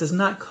manner that does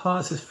not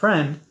cause his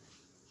friend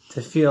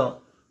to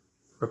feel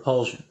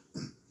repulsion.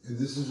 And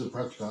this is a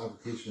practical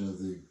application of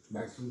the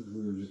maxims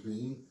we were just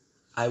reading?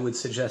 I would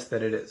suggest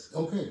that it is.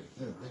 Okay.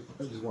 Yeah,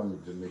 I just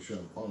wanted to make sure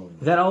I'm following.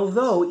 That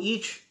although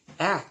each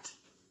act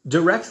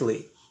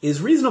directly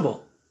is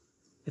reasonable,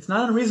 it's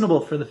not unreasonable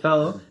for the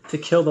fellow to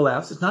kill the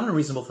louse. It's not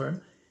unreasonable for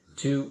him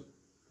to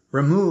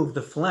remove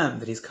the phlegm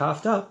that he's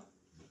coughed up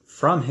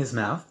from his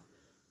mouth.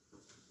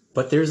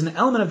 But there's an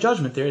element of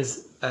judgment. There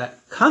is a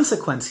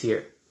consequence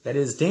here that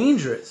is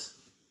dangerous.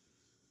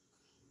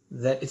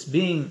 That it's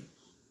being,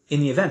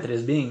 in the event that it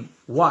is being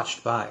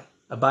watched by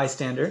a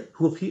bystander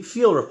who will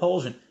feel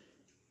repulsion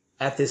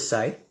at this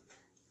sight,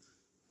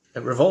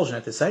 revulsion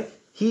at this sight,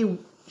 he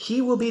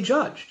will be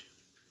judged.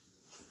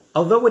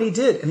 Although what he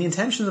did and the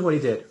intentions of what he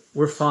did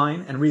were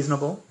fine and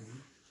reasonable,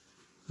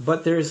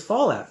 but there is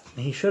fallout,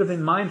 and he should have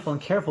been mindful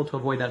and careful to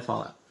avoid that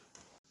fallout.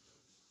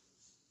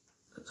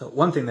 So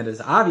one thing that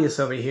is obvious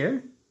over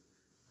here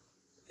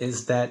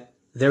is that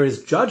there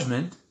is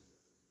judgment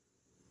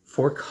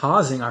for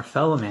causing our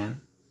fellow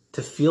man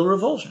to feel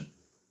revulsion.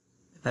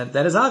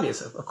 That is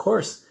obvious. Of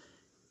course,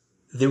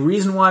 the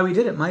reason why we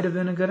did it might have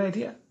been a good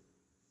idea.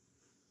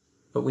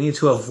 But we need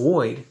to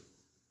avoid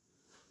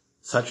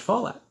such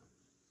fallout.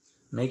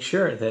 Make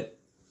sure that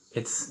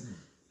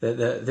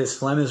this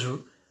phlegm is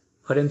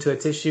put into a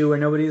tissue where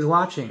nobody is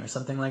watching or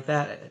something like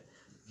that.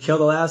 Kill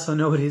the louse so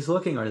nobody's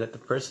looking, or that the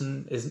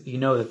person is,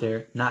 that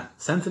they're not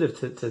sensitive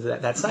to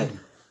that sight.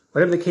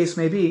 Whatever the case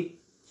may be,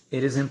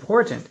 it is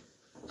important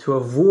to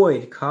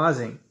avoid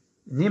causing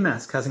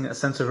nimas, causing a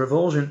sense of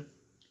revulsion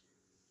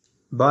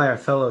by our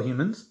fellow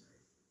humans,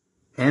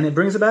 and it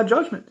brings about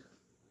judgment.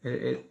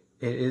 It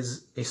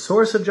is a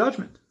source of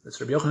judgment. That's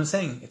Rabbi Yochanan is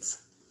saying.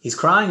 He's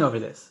crying over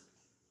this.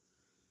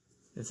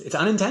 It's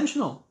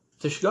unintentional.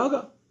 It's a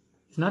shgaga.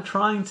 He's not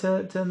trying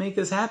to make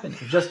this happen.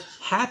 It just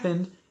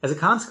happened as a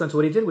consequence of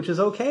what he did, which is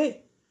okay.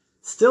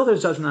 Still,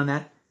 there's judgment on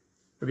that.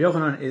 Rabbi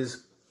Yochanan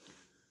is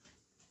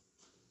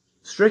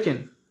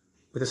stricken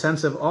with a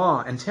sense of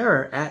awe and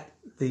terror at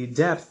the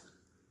depth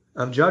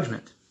of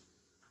judgment.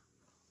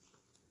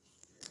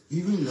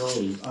 Even though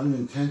it was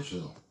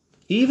unintentional.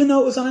 Even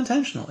though it was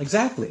unintentional,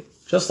 exactly.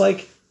 Just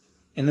like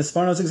in the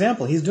Sforno's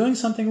example, he's doing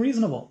something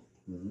reasonable.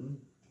 Mm-hmm.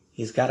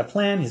 He's got a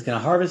plan, he's going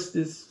to harvest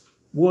this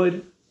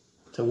wood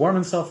to warm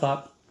himself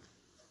up,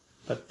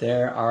 but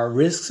there are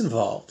risks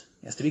involved.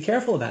 He has to be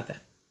careful about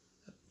that.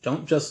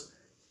 Don't just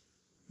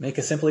make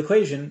a simple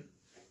equation,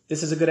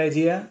 this is a good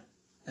idea,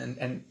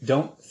 and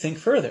don't think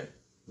further.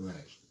 Right.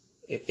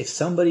 If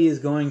somebody is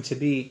going to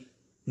be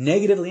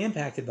negatively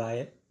impacted by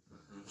it,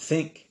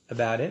 think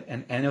about it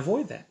and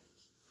avoid that.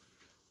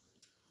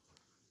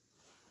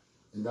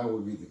 And that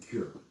would be the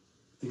cure.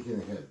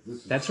 Thinking ahead.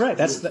 That's right.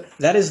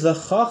 That is the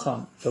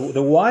chacham,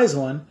 the wise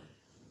one,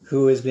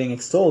 who is being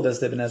extolled, as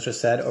the Ibn Ezra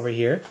said over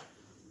here,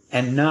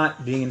 and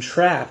not being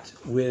entrapped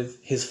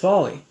with his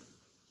folly.